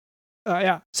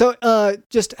 Yeah. So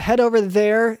just head over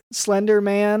there, Slender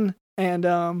Man, and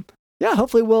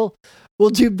hopefully we'll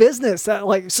do business.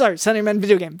 Slender Man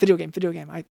video game.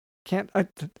 I can't.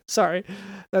 Sorry,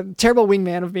 terrible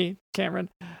wingman of me, Cameron.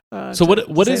 So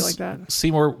what is like that.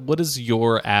 Seymour? What is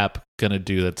your app gonna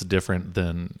do that's different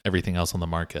than everything else on the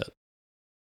market?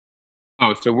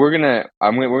 Oh, so we're gonna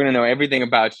know everything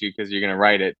about you because you're gonna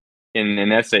write it in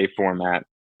an essay format,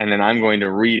 and then I'm going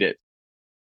to read it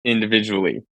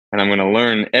individually, and I'm going to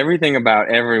learn everything about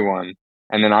everyone,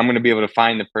 and then I'm going to be able to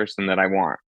find the person that I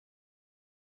want.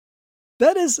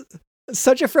 That is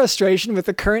such a frustration with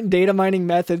the current data mining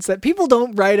methods that people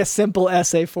don't write a simple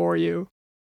essay for you.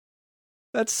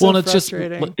 That's so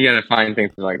frustrating. You gotta find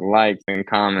things like likes and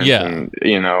comments and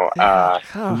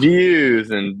Oh.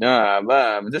 views and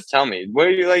blah. Just tell me what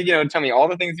do you like. Tell me all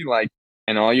the things you like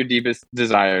and all your deepest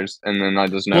desires, and then I'll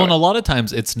just know. Well, and a lot of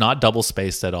times it's not double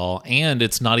spaced at all, and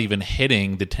it's not even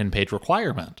hitting the 10-page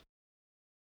requirement.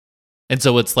 And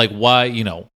so it's like, why?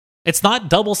 It's not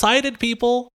double-sided,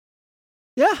 people.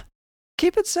 Yeah,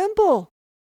 keep it simple.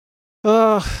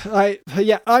 I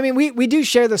mean, we do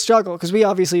share the struggle because we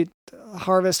obviously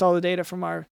harvest all the data from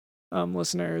our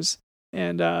listeners,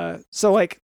 and so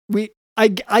like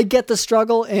I get the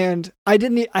struggle, and I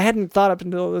hadn't thought up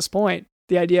until this point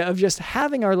the idea of just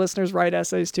having our listeners write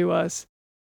essays to us.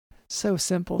 So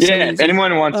simple. Yeah, so if easy.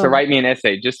 anyone wants to write me an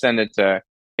essay, just send it to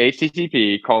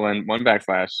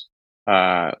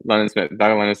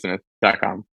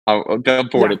http://londonsmith.com. They'll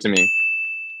forward it to me.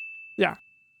 Yeah.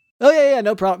 Oh yeah,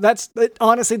 no problem.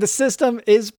 Honestly, the system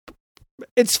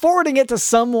it's forwarding it to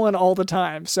someone all the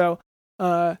time. So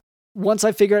once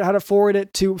I figure out how to forward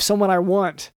it to someone I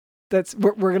want,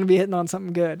 we're going to be hitting on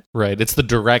something good. Right. It's the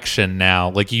direction now.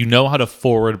 Like, how to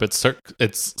forward, but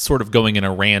it's sort of going in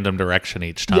a random direction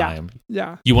each time.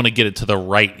 Yeah. You want to get it to the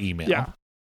right email. Yeah.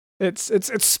 It's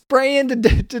spraying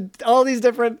to all these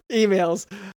different emails.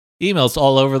 Emails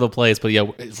all over the place, but yeah,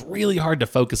 it's really hard to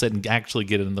focus it and actually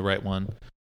get it in the right one.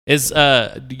 Is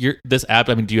this app?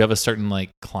 I mean, do you have a certain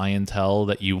like clientele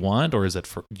that you want, or is it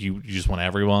for you just want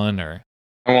everyone? Or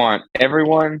I want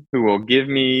everyone who will give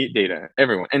me data.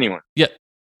 Everyone, anyone. Yeah.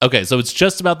 Okay, so it's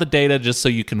just about the data, just so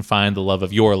you can find the love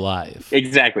of your life.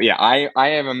 Exactly. Yeah, I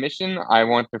have a mission. I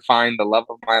want to find the love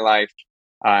of my life,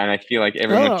 and I feel like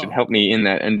everyone should help me in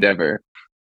that endeavor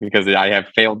because I have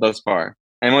failed thus far.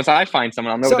 And once I find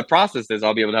someone, I'll know what the process is.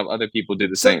 I'll be able to help other people do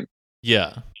the same.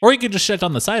 Yeah. Or you could just shut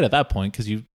down the site at that point because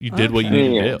you did what you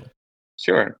needed to do.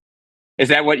 Sure. Is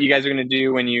that what you guys are going to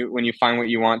do when you find what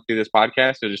you want through this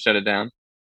podcast, or just shut it down?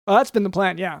 Oh, that's been the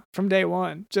plan. Yeah, from day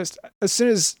one. Just as soon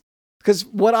as, because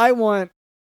what I want.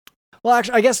 Well,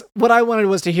 actually, I guess what I wanted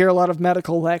was to hear a lot of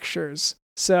medical lectures.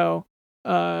 So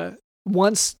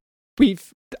once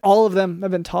all of them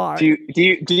have been taught. Do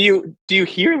you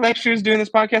hear lectures doing this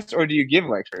podcast, or do you give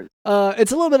lectures?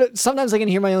 It's a little bit. Sometimes I can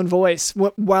hear my own voice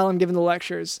while I'm giving the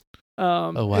lectures.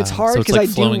 Oh wow! It's hard because like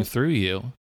flowing through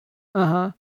you.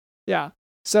 Yeah.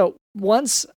 So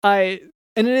once it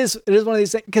is one of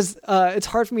these things because it's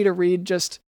hard for me to read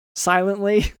just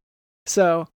silently.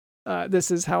 So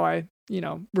this is how I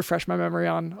refresh my memory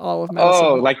on all of medicine.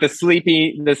 Oh, like the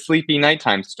sleepy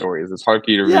nighttime stories. It's hard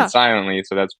for you to read silently,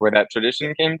 so that's where that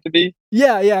tradition came to be.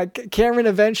 Yeah. Cameron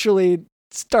eventually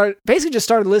started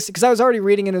listening because I was already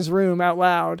reading in his room out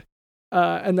loud,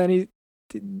 And then he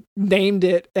named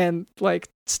it and like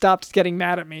stopped getting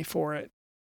mad at me for it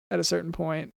at a certain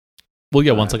point. Well,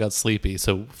 yeah, once I got sleepy,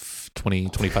 so 20,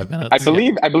 25 minutes. I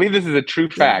believe this is a true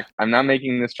fact. I'm not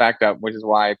making this fact up, which is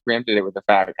why I preempted it with the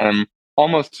fact. And I'm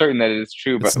almost certain that it is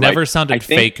true. It's but never like, sounded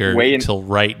faker until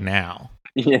right now.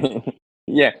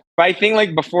 Yeah. But I think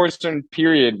like before a certain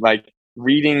period, like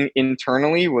reading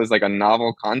internally was like a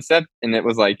novel concept, and it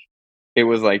was like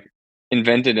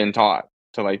invented and taught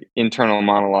to like internal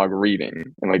monologue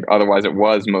reading, and like otherwise it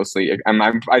was mostly.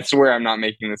 I swear I'm not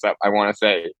making this up. I want to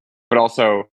say, but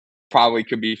also probably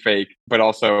could be fake. But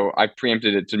also I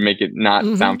preempted it to make it not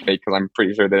sound fake because I'm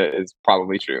pretty sure that it is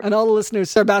probably true. And all the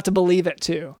listeners are about to believe it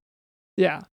too.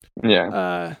 Yeah.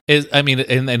 Yeah. Is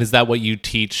that what you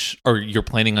teach, or you're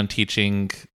planning on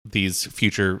teaching these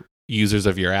future users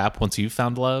of your app once you've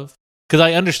found love? Because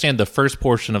I understand the first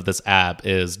portion of this app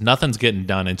is nothing's getting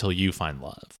done until you find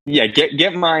love. Yeah,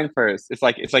 get mine first. It's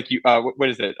like you. What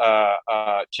is it?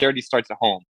 Charity starts at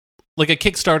home. Like a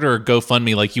Kickstarter or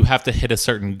GoFundMe, like you have to hit a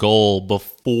certain goal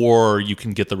before you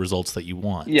can get the results that you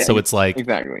want. Yeah, so it's like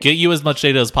exactly. Get you as much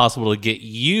data as possible to get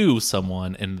you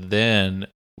someone, and then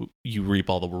you reap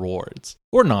all the rewards,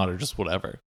 or not, or just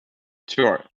whatever.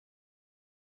 Sure.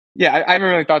 Yeah, I haven't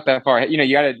really thought that far. You know,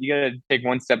 you gotta take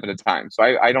one step at a time. So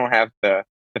I don't have the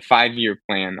 5-year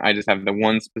plan. I just have the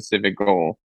one specific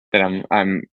goal that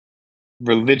I'm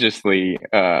religiously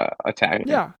attacking.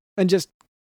 Yeah, and just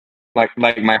like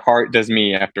my heart does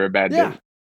me after a bad day.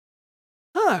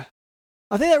 Huh.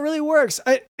 I think that really works.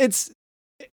 You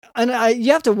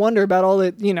have to wonder about all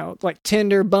the, you know, like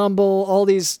Tinder, Bumble, all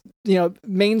these, you know,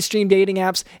 mainstream dating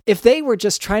apps. If they were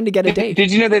just trying to get a date.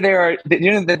 Did you know that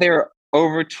there are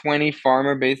over 20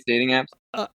 farmer-based dating apps?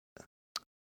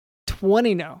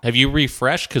 20 now. Have you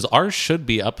refreshed? Because ours should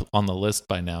be up on the list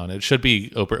by now, and it should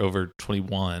be over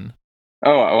 21.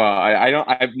 Oh well, I don't.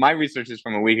 My research is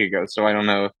from a week ago, so I don't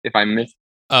know if I missed.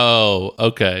 Oh,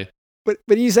 okay. But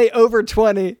you say over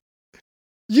 20.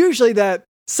 Usually that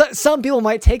some people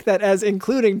might take that as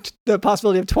including the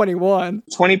possibility of 21.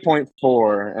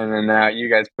 20.4, and then now you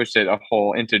guys pushed it a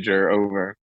whole integer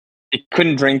over. It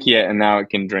couldn't drink yet, and now it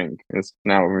can drink. It's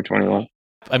now over 21.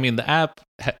 I mean, the app.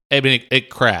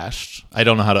 It crashed. I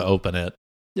don't know how to open it.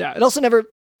 Yeah, it also never.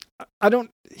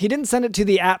 He didn't send it to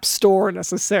the app store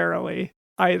necessarily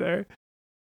either.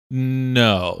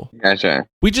 No. Gotcha.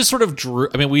 We just sort of drew.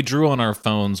 I mean, we drew on our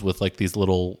phones with like these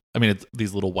little. I mean,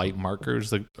 these little white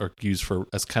markers that are used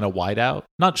as kind of whiteout,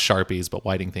 not Sharpies, but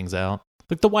whiting things out,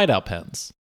 like the whiteout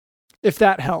pens. If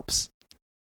that helps.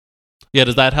 Yeah,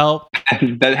 does that help?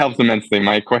 That helps immensely.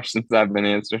 My questions have been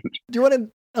answered. Do you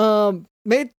want to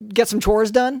maybe get some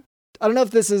chores done? I don't know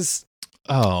if this is.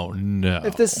 Oh no!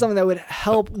 If this is something that would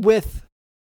help with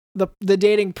the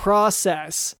dating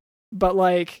process, but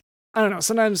like I don't know.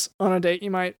 Sometimes on a date you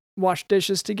might wash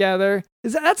dishes together.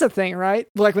 That's a thing, right?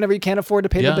 Like whenever you can't afford to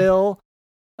pay the bill.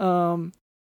 Oh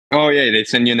yeah, they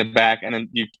send you in the back, and then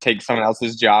you take someone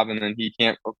else's job, and then he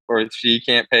can't or she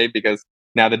can't pay because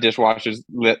now the dishwasher's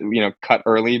cut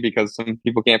early because some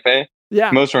people can't pay. Yeah,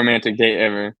 most romantic date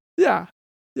ever. Yeah.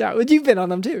 Yeah, you've been on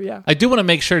them too, yeah. I do want to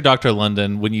make sure, Dr.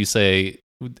 London, when you say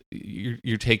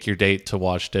you take your date to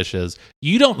wash dishes,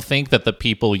 you don't think that the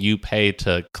people you pay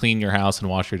to clean your house and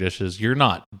wash your dishes, you're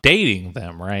not dating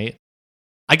them, right?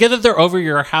 I get that they're over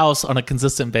your house on a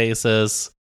consistent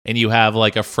basis and you have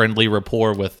like a friendly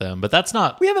rapport with them, but that's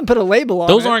not. We haven't put a label on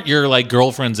those it. Aren't your like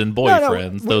girlfriends and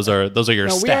boyfriends. No, those are your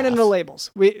staff. We aren't into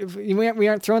labels. We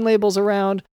aren't throwing labels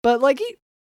around, but like.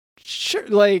 Sure,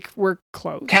 like we're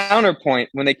close. Counterpoint: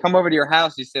 when they come over to your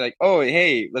house, you say like, "Oh,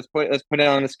 hey, let's put it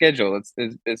on the schedule.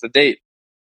 It's a date."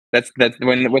 That's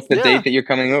when. What's the date that you're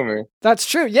coming over? That's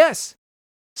true. Yes.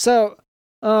 So,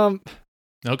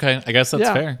 okay, I guess that's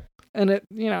fair. And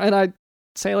and I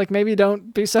say like maybe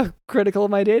don't be so critical of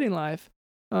my dating life.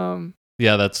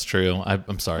 Yeah, that's true.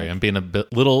 I'm sorry. I'm being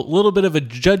little bit of a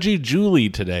judgy Julie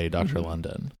today, Dr.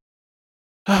 London.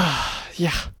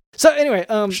 Yeah. So anyway,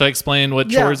 should I explain what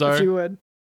chores are? If you would.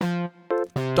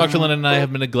 Dr. London and I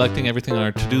have been neglecting everything on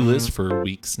our to-do list for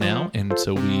weeks now, and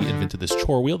so we invented this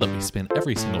chore wheel that we spin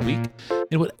every single week,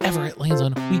 and whatever it lands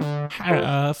on, we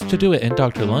have to do it. And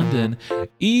Dr. London,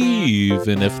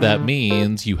 even if that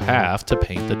means you have to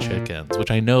paint the chickens, which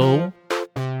I know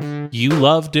you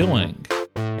love doing.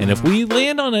 And if we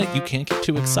land on it, you can't get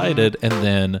too excited and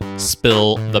then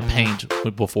spill the paint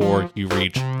before you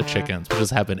reach the chickens, which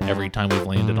has happened every time we've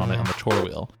landed on it on the chore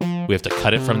wheel. We have to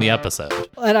cut it from the episode.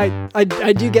 And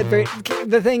I do get very...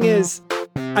 The thing is,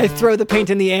 I throw the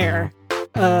paint in the air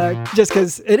just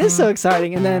because it is so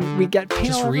exciting, and then we get paint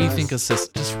Just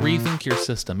rethink your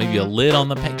system. Maybe a lid on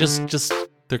the paint. Just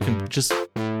There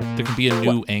can be a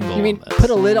new angle. You mean on this. put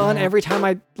a lid on every time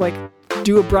I like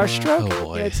do a brush stroke? Oh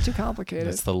boy, Yeah, it's too complicated.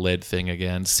 That's the lid thing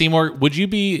again. Seymour, would you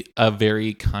be a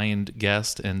very kind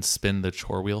guest and spin the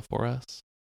chore wheel for us?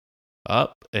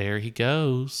 Up, there he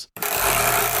goes.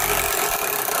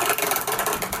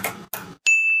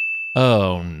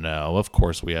 Oh no, of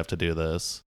course we have to do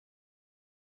this.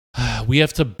 We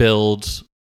have to build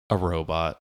a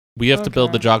robot. We have to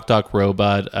build the JockDoc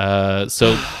robot.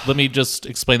 So let me just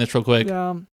explain this real quick.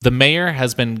 Yeah. The mayor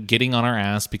has been getting on our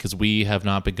ass because we have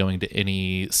not been going to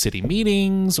any city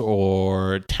meetings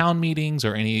or town meetings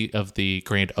or any of the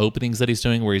grand openings that he's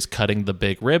doing where he's cutting the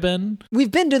big ribbon.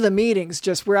 We've been to the meetings,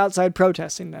 just we're outside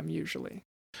protesting them usually.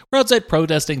 We're outside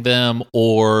protesting them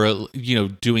or,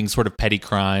 doing sort of petty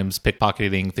crimes,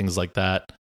 pickpocketing, things like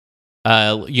that.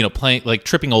 Playing like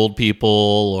tripping old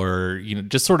people or,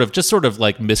 just sort of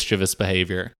like mischievous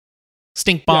behavior.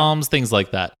 Stink bombs, things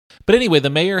like that. But anyway,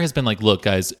 the mayor has been like, look,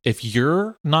 guys, if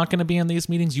you're not going to be in these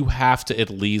meetings, you have to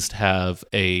at least have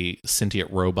a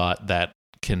sentient robot that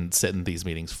can sit in these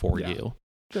meetings for you.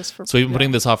 So we've been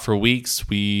putting this off for weeks.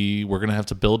 We're going to have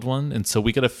to build one. And so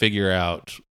we got to figure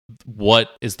out what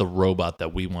is the robot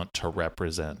that we want to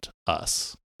represent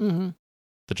us, the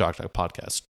JockDoc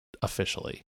podcast,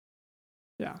 officially.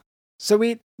 Yeah. So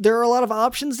there are a lot of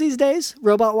options these days,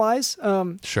 robot-wise.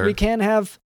 Sure. We can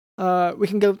have, we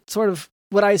can go sort of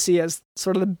what I see as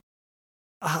sort of the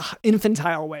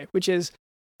infantile way, which is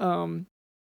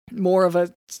more of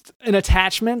an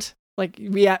attachment. Like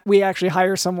we actually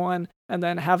hire someone and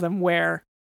then have them wear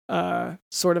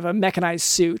sort of a mechanized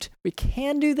suit. We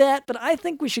can do that, but I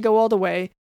think we should go all the way.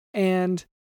 And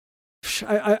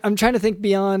I'm trying to think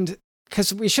beyond,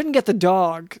 because we shouldn't get the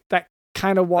dog that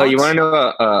kind of walks. Oh, you want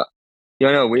to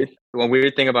know? A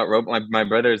weird thing about robots? My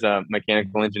brother's a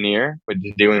mechanical engineer, which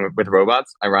is dealing with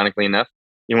robots. Ironically enough,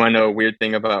 you want to know a weird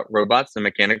thing about robots and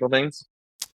mechanical things?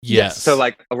 Yes. So,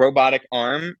 like a robotic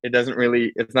arm,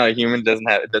 it's not a human.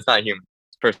 It's not a human.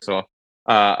 First of all,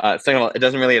 second of all, it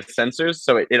doesn't really have sensors,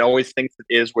 so it always thinks it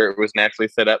is where it was naturally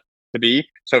set up to be.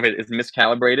 So if it is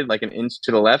miscalibrated, like an inch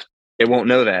to the left, it won't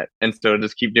know that, and so it'll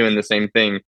just keep doing the same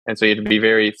thing. And so you have to be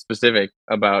very specific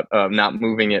about not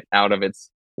moving it out of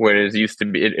where it is used to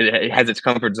be. It has its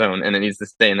comfort zone, and it needs to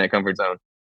stay in that comfort zone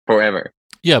forever.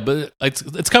 Yeah, but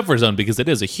it's comfort zone because it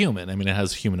is a human. I mean, it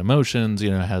has human emotions.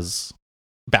 It has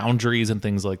boundaries and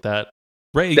things like that.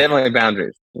 Right? Definitely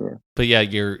boundaries. Yeah. But yeah,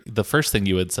 the first thing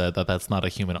you had said that's not a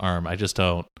human arm. I just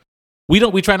don't. We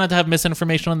try not to have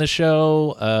misinformation on this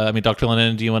show. Dr.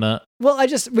 Lennon, do you want to? Well,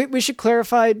 we should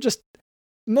clarify. Just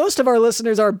most of our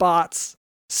listeners are bots.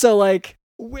 So like,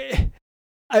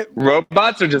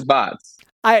 robots or just bots?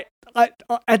 At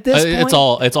this point,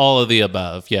 it's all of the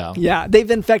above. Yeah. Yeah, they've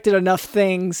infected enough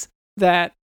things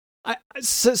that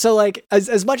so like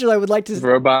as much as I would like to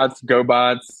robots,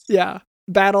 GoBots. Yeah,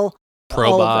 battle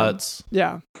Probots.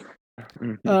 Yeah.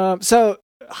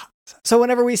 So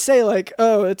whenever we say like,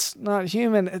 oh, it's not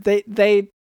human,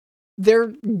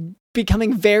 they're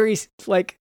becoming very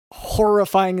like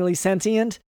horrifyingly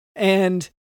sentient, and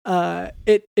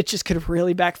it just could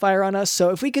really backfire on us.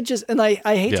 So if we could just, and I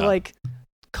hate to like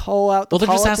call out the they're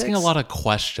politics. just asking a lot of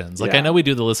questions. Like I know we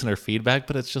do the listener feedback,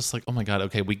 but it's just like, oh my god,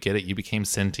 okay, we get it. You became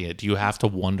sentient. Do you have to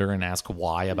wonder and ask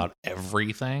why about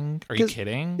everything? Are you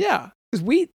kidding? Yeah, because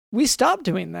we stopped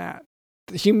doing that.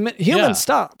 The humans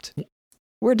stopped.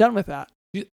 We're done with that.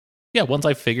 Yeah, once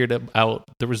I figured it out,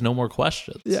 there was no more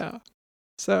questions. Yeah.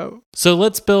 So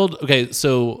let's build. Okay,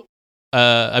 so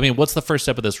what's the first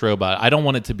step of this robot? I don't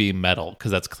want it to be metal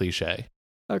because that's cliche.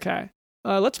 Okay,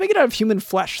 let's make it out of human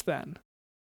flesh then.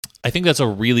 I think that's a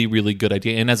really, really good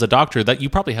idea. And as a doctor, that you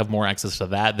probably have more access to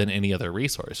that than any other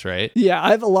resource, right? Yeah,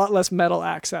 I have a lot less metal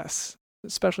access,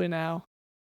 especially now.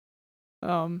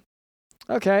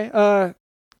 Okay.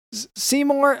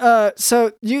 Seymour,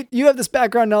 so you have this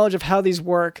background knowledge of how these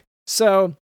work.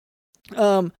 So,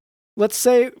 let's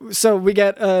say we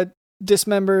get a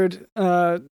dismembered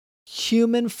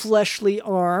human fleshly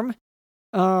arm.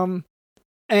 And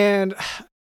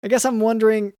I guess I'm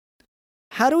wondering,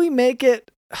 how do we make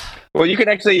it? Well, you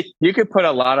could put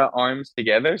a lot of arms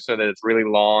together so that it's really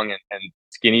long and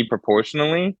skinny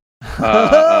proportionally.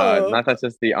 Not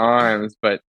just the arms,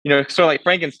 but sort of like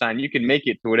Frankenstein, you can make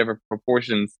it to whatever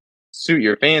proportions suit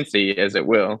your fancy, as it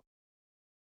will.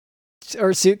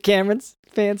 Or suit Cameron's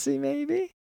fancy,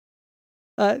 maybe.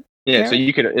 Yeah, Cameron? so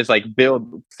you could, it's like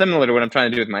build, similar to what I'm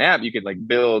trying to do with my app, you could like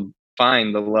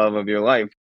find the love of your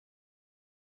life.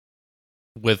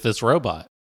 With this robot.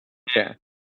 Yeah.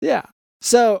 Yeah.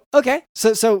 So, okay.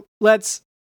 So let's,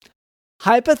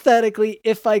 hypothetically,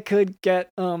 if I could get,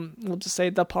 we'll just say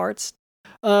the parts,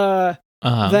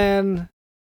 then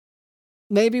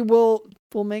maybe we'll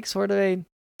make sort of a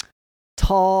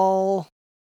tall,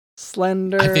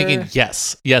 slender. I'm thinking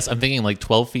yes. I'm thinking like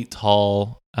 12 feet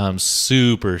tall,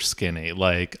 super skinny.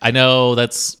 Like, I know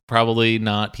that's probably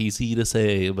not PC to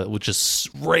say, but with just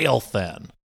rail thin.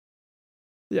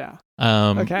 Yeah.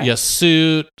 Okay. Yeah,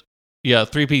 suit. Yeah,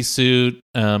 3-piece suit,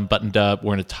 buttoned up,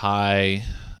 wearing a tie,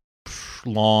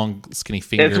 long, skinny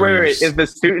fingers. Is the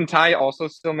suit and tie also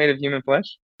still made of human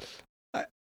flesh?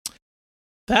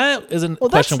 That is a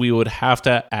question we would have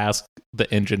to ask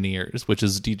the engineers, which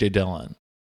is DJ Dylan.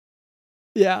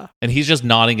 Yeah. And he's just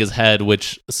nodding his head,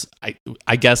 which I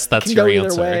guess that's Can your go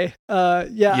answer. Either way.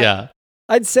 Yeah. Yeah.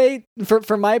 I'd say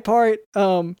for my part,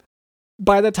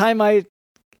 by the time I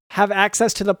have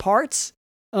access to the parts,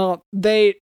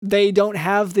 they don't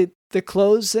have the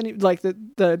clothes, any like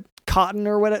the cotton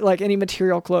or what, like any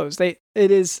material clothes. We'd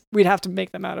have to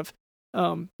make them out of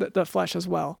the flesh as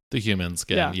well. The human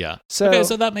skin, yeah. So okay,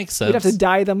 so that makes sense. We'd have to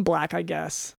dye them black, I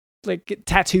guess. Like get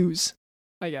tattoos,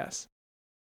 I guess.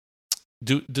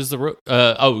 Does the we're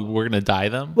gonna dye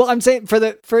them? Well, I'm saying for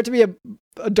it to be a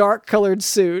dark colored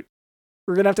suit,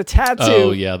 we're gonna have to tattoo.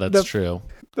 Oh yeah, that's true.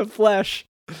 The flesh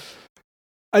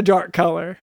a dark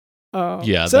color.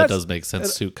 Yeah, so that does make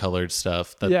sense. Suit colored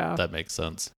stuff. That makes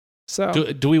sense. So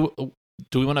do we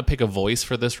want to pick a voice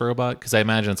for this robot? Because I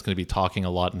imagine it's going to be talking a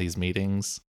lot in these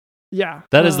meetings. Yeah,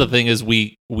 that is the thing. Is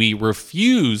we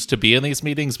refuse to be in these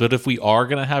meetings, but if we are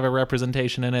going to have a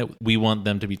representation in it, we want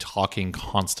them to be talking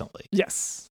constantly.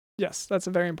 Yes, that's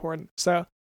very important. So,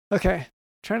 okay,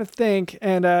 trying to think,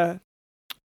 and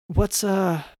what's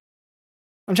I'm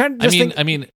trying to. I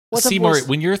mean. Seymour,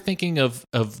 when you're thinking of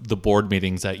the board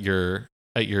meetings at your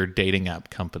dating app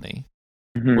company,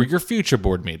 or your future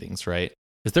board meetings, right?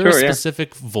 Is there a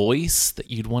specific voice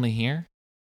that you'd want to hear?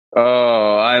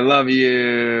 Oh, I love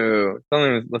you.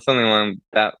 Something along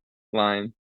that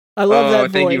line. I love that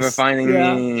voice. Thank you for finding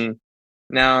me.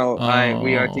 Now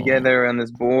we are together on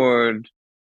this board.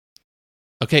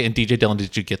 Okay, and DJ Dylan,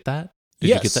 did you get that?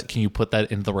 Did you get that? Can you put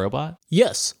that in the robot?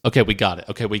 Yes. Okay, we got it.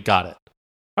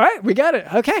 All right, we got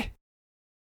it. Okay.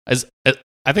 I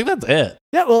think that's it.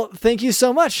 Yeah, well, thank you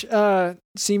so much,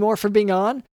 Seymour, for being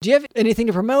on. Do you have anything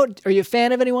to promote? Are you a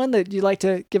fan of anyone that you'd like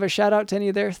to give a shout out to any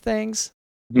of their things?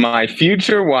 My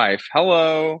future wife.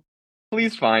 Hello.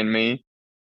 Please find me.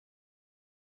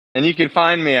 And you can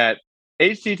find me at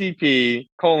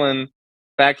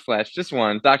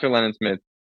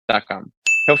http://drlennonsmith.com.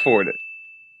 He'll forward it.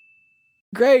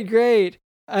 Great.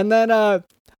 And then,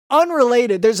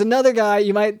 unrelated, there's another guy.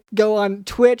 You might go on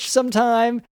Twitch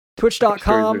sometime,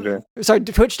 twitch.com, Sure.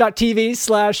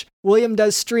 twitch.tv/William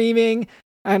Does Streaming.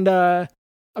 And I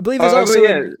believe there's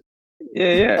also...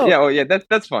 Yeah.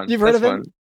 That's fun. You've heard of him?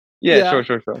 Yeah,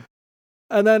 sure.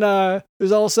 And then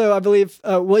there's also, I believe,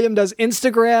 William Does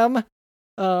Instagram.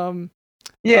 And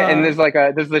there's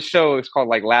the show. It's called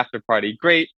like Laughter Party.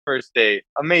 Great first date,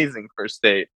 amazing first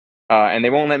date. And they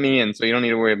won't let me in, so you don't need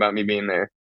to worry about me being there.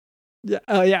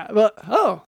 Yeah.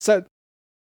 Well, so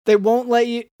they won't let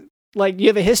you. Like, you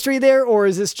have a history there, or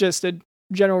is this just a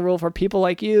general rule for people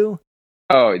like you?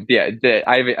 Oh yeah,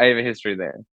 I have a history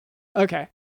there. Okay,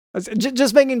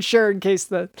 just making sure in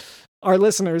case our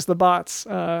listeners, the bots,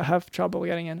 have trouble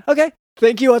getting in. Okay.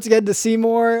 Thank you once again to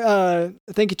Seymour.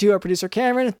 Thank you to our producer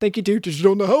Cameron. Thank you to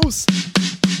Digital in the House.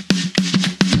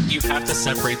 You have to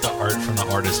separate the art from the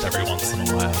artist every once in a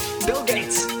while. Bill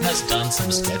Gates has done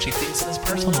some sketchy things in his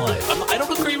personal life. I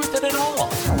don't agree with it at all.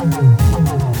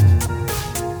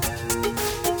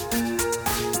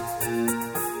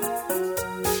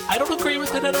 I don't agree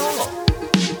with it at all.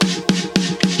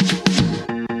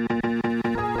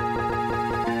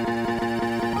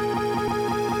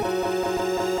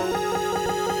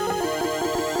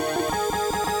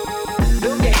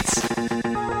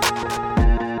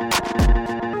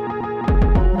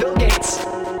 Bill Gates.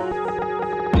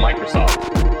 Microsoft.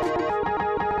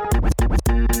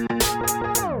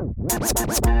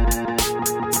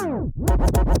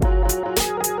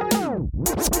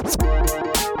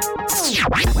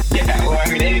 Yeah, well, I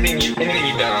mean, anything you've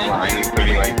done online,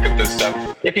 including like crypto stuff,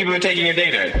 if people are taking your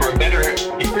data for a better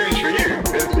experience for you,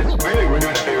 it's really, we're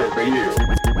doing a favor for you.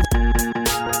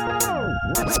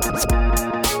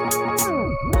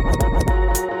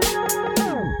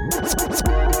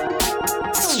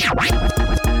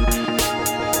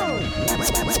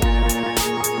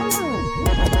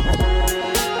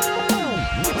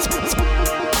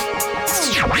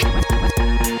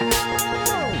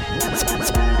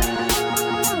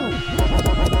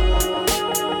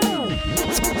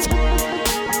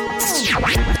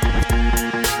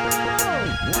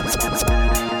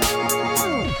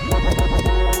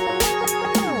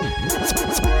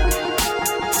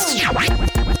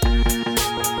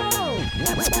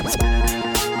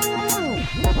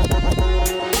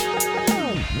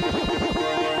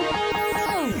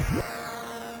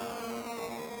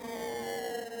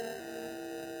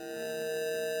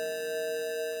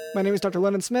 My name is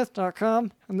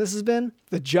drlennonsmith.com, and this has been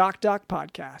the Jock Doc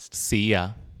Podcast. See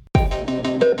ya.